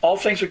by all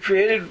things were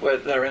created,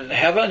 whether in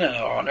heaven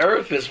or on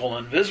earth, visible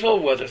and invisible,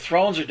 whether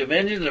thrones or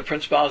dominions or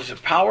principalities or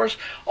powers.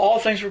 All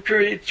things were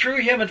created through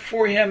him and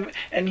for him,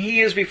 and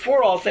he is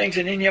before all things,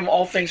 and in him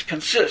all things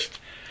consist.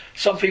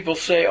 Some people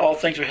say all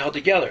things are held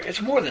together.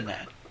 It's more than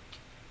that.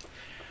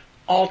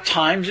 All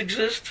times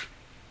exist.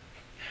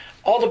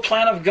 All the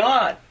plan of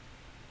God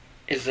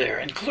is there,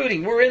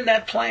 including we're in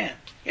that plan.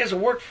 He has a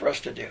work for us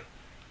to do.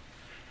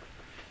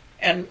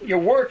 And your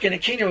work in the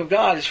kingdom of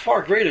God is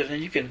far greater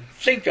than you can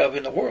think of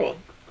in the world.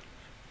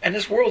 And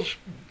this world's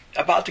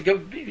about to go,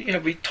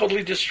 be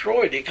totally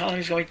destroyed. The economy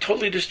is going to be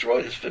totally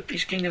destroyed. This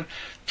fifth-beast kingdom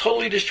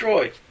totally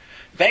destroyed.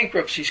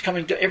 Bankruptcy's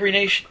coming to every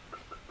nation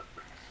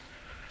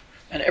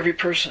and every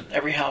person,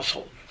 every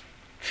household.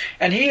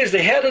 And he is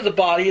the head of the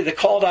body, the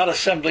called out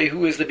assembly,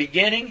 who is the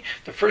beginning,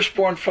 the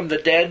firstborn from the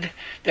dead,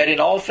 that in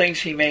all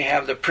things he may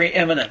have the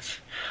preeminence.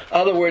 In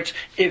other words,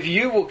 if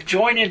you will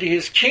join into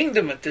his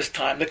kingdom at this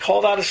time, the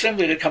called out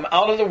assembly to come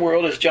out of the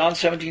world, as John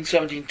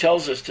 17:17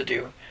 tells us to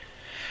do,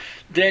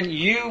 then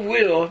you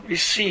will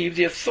receive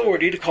the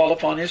authority to call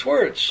upon his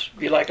words.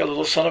 Be like a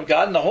little son of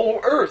God, and the whole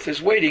earth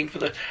is waiting for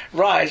the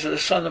rise of the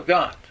Son of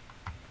God.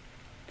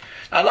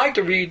 I'd like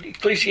to read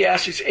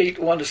Ecclesiastes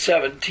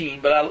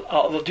 8:1-17, but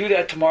I'll do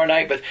that tomorrow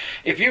night. But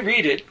if you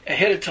read it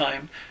ahead of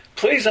time,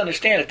 please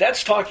understand that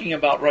that's talking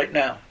about right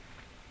now.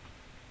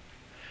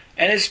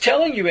 And it's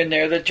telling you in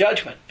there the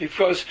judgment,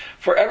 because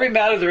for every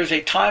matter there is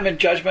a time and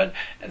judgment,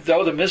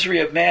 though the misery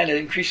of man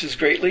increases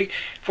greatly,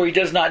 for he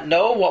does not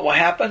know what will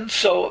happen,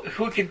 so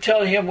who can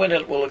tell him when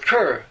it will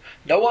occur?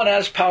 No one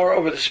has power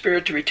over the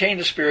spirit to retain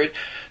the spirit.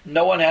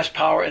 No one has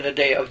power in the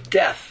day of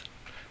death.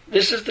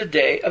 This is the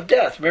day of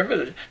death. Remember,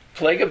 the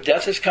plague of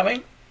death is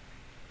coming?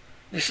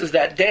 This is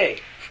that day.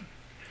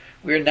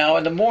 We are now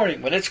in the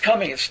morning. When it's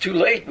coming, it's too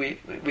late. We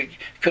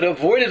could have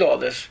avoided all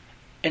this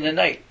in the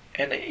night,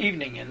 and the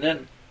evening, and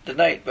then the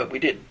night, but we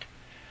didn't.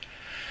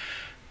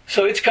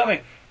 So it's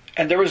coming.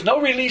 And there is no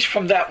release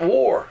from that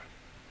war,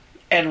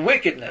 and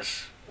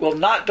wickedness will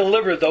not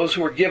deliver those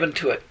who are given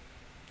to it.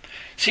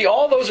 See,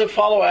 all those that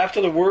follow after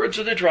the words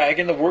of the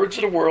dragon, the words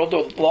of the world,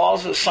 the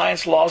laws, the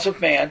science laws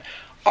of man,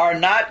 are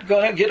not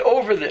going to get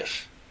over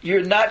this.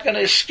 You're not going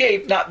to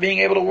escape not being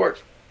able to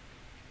work.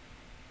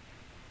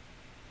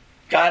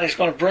 God is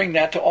going to bring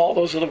that to all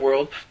those of the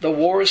world. The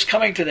war is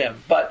coming to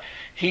them. But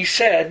he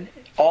said,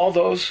 all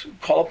those who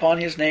call upon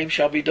his name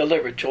shall be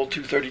delivered. Joel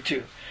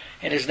 2:32.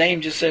 And his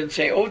name just said,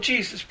 say, oh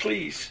Jesus,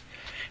 please.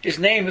 His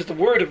name is the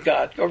Word of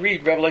God. Go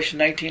read Revelation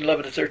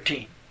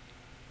 19:11-13.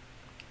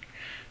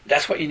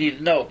 That's what you need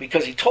to know,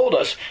 because he told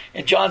us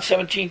in John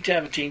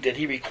 17:17 that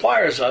he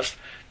requires us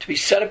to be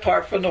set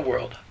apart from the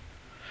world.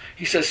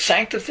 He says,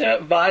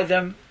 sanctify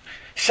them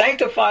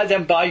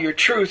by your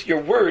truth. Your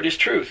word is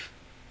truth.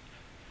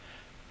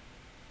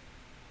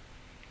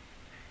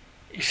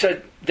 He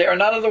said, they are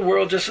not of the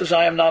world, just as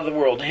I am not of the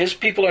world. His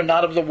people are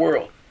not of the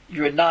world.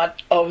 You are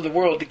not of the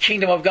world. The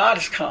kingdom of God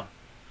has come.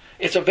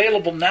 It's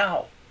available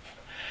now.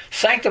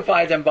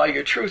 Sanctify them by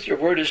your truth. Your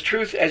word is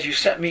truth. As you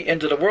sent me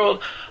into the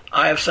world,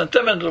 I have sent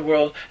them into the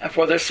world. And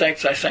for their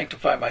sakes I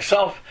sanctify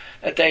myself,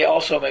 that they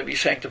also may be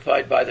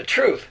sanctified by the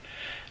truth.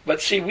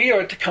 But see, we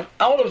are to come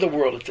out of the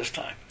world at this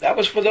time. That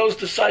was for those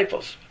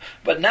disciples.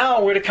 But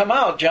now we're to come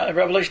out.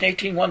 Revelation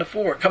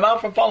 18:1-4. Come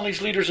out from following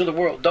these leaders of the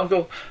world. Don't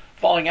go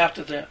following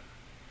after them.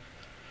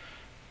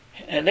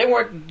 And they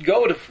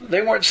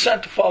weren't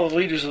sent to follow the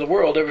leaders of the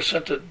world. They were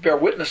sent to bear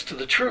witness to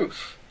the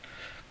truth.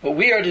 But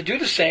we are to do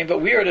the same, but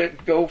we are to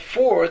go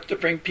forth to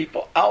bring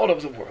people out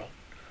of the world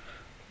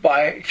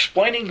by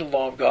explaining the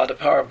law of God, the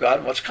power of God,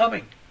 and what's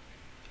coming,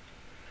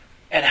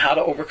 and how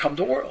to overcome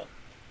the world.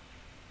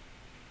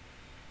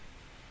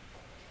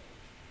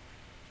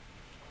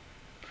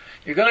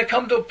 You're going to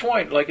come to a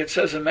point, like it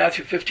says in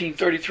Matthew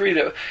 15:33,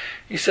 that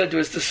he said to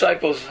his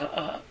disciples,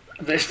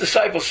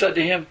 said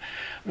to him,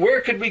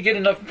 where could we get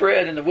enough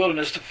bread in the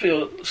wilderness to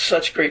fill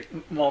such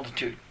great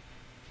multitude?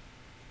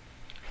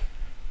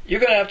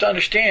 You're going to have to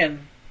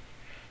understand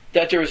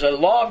that there is a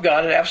law of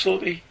God that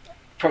absolutely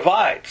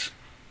provides.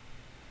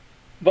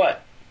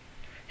 But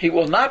he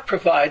will not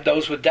provide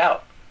those with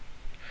doubt.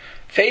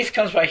 Faith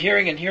comes by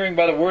hearing, and hearing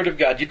by the word of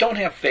God. You don't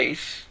have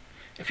faith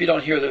if you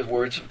don't hear the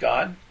words of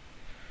God.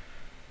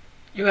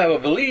 You have a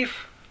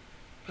belief,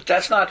 but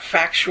that's not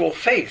factual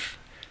faith.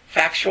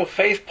 Factual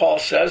faith, Paul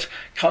says,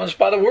 comes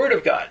by the word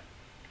of God.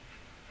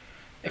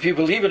 If you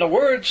believe in the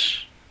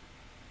words,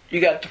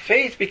 you got the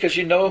faith, because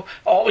you know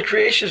all the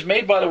creation is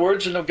made by the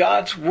words, and of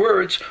God's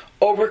words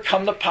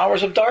overcome the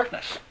powers of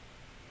darkness,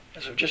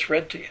 as I've just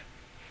read to you.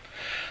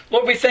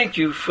 Lord, we thank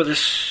you for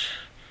this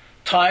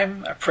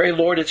time. I pray,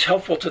 Lord, it's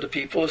helpful to the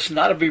people. It's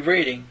not a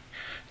berating.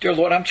 Dear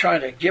Lord, I'm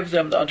trying to give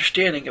them the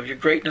understanding of your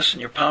greatness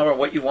and your power and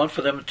what you want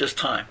for them at this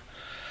time.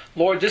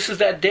 Lord, this is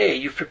that day.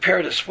 You've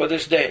prepared us for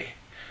this day.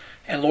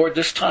 And Lord,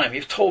 this time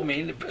you've told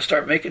me to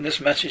start making this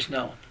message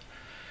known.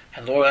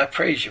 And Lord, I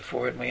praise you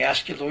for it. And we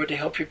ask you, Lord, to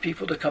help your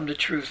people to come to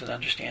truth and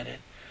understand it.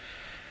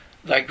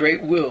 Thy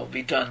great will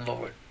be done,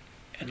 Lord.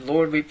 And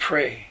Lord, we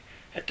pray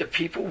that the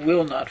people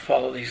will not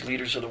follow these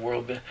leaders of the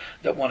world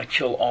that want to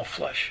kill all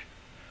flesh.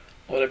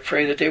 Lord, I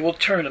pray that they will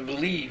turn and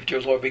believe,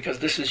 dear Lord, because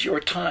this is your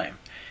time.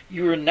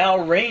 You are now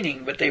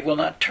reigning, but they will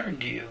not turn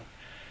to you.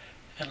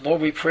 And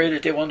Lord, we pray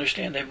that they will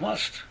understand they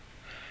must.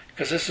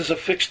 Because this is a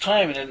fixed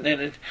time,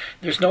 and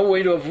there's no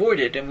way to avoid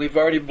it. And we've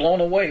already blown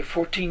away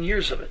 14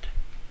 years of it.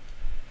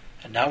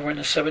 And now we're in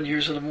the 7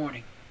 years of the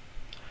morning.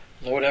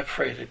 Lord, I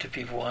pray that the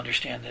people will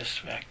understand this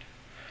fact.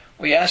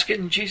 We ask it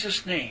in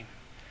Jesus' name,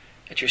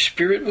 that your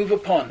Spirit move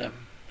upon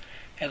them.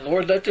 And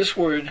Lord, let this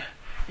word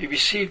be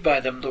received by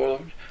them,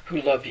 Lord,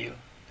 who love you.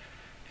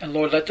 And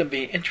Lord, let them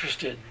be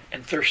interested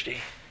and thirsty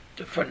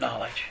for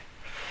knowledge.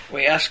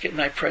 We ask it in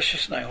thy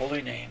precious and thy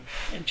holy name.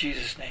 In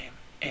Jesus' name,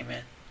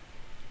 amen.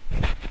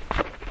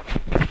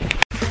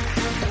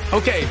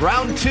 Okay,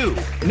 round two.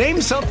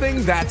 Name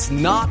something that's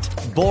not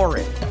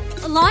boring.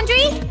 A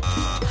laundry?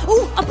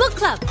 Ooh, a book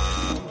club.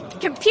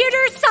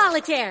 Computer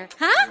solitaire,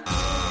 huh?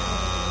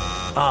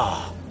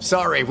 Ah,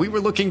 sorry, we were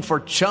looking for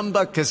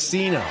Chumba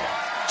Casino.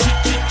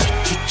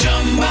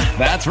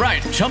 That's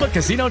right,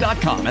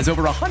 ChumbaCasino.com has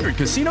over 100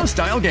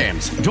 casino-style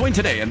games. Join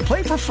today and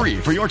play for free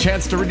for your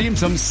chance to redeem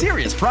some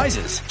serious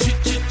prizes.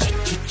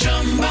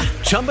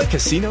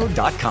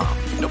 ChumbaCasino.com.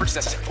 No purchase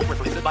necessary. Void where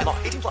prohibited by law.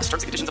 18+. Terms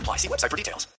and conditions apply. See website for details.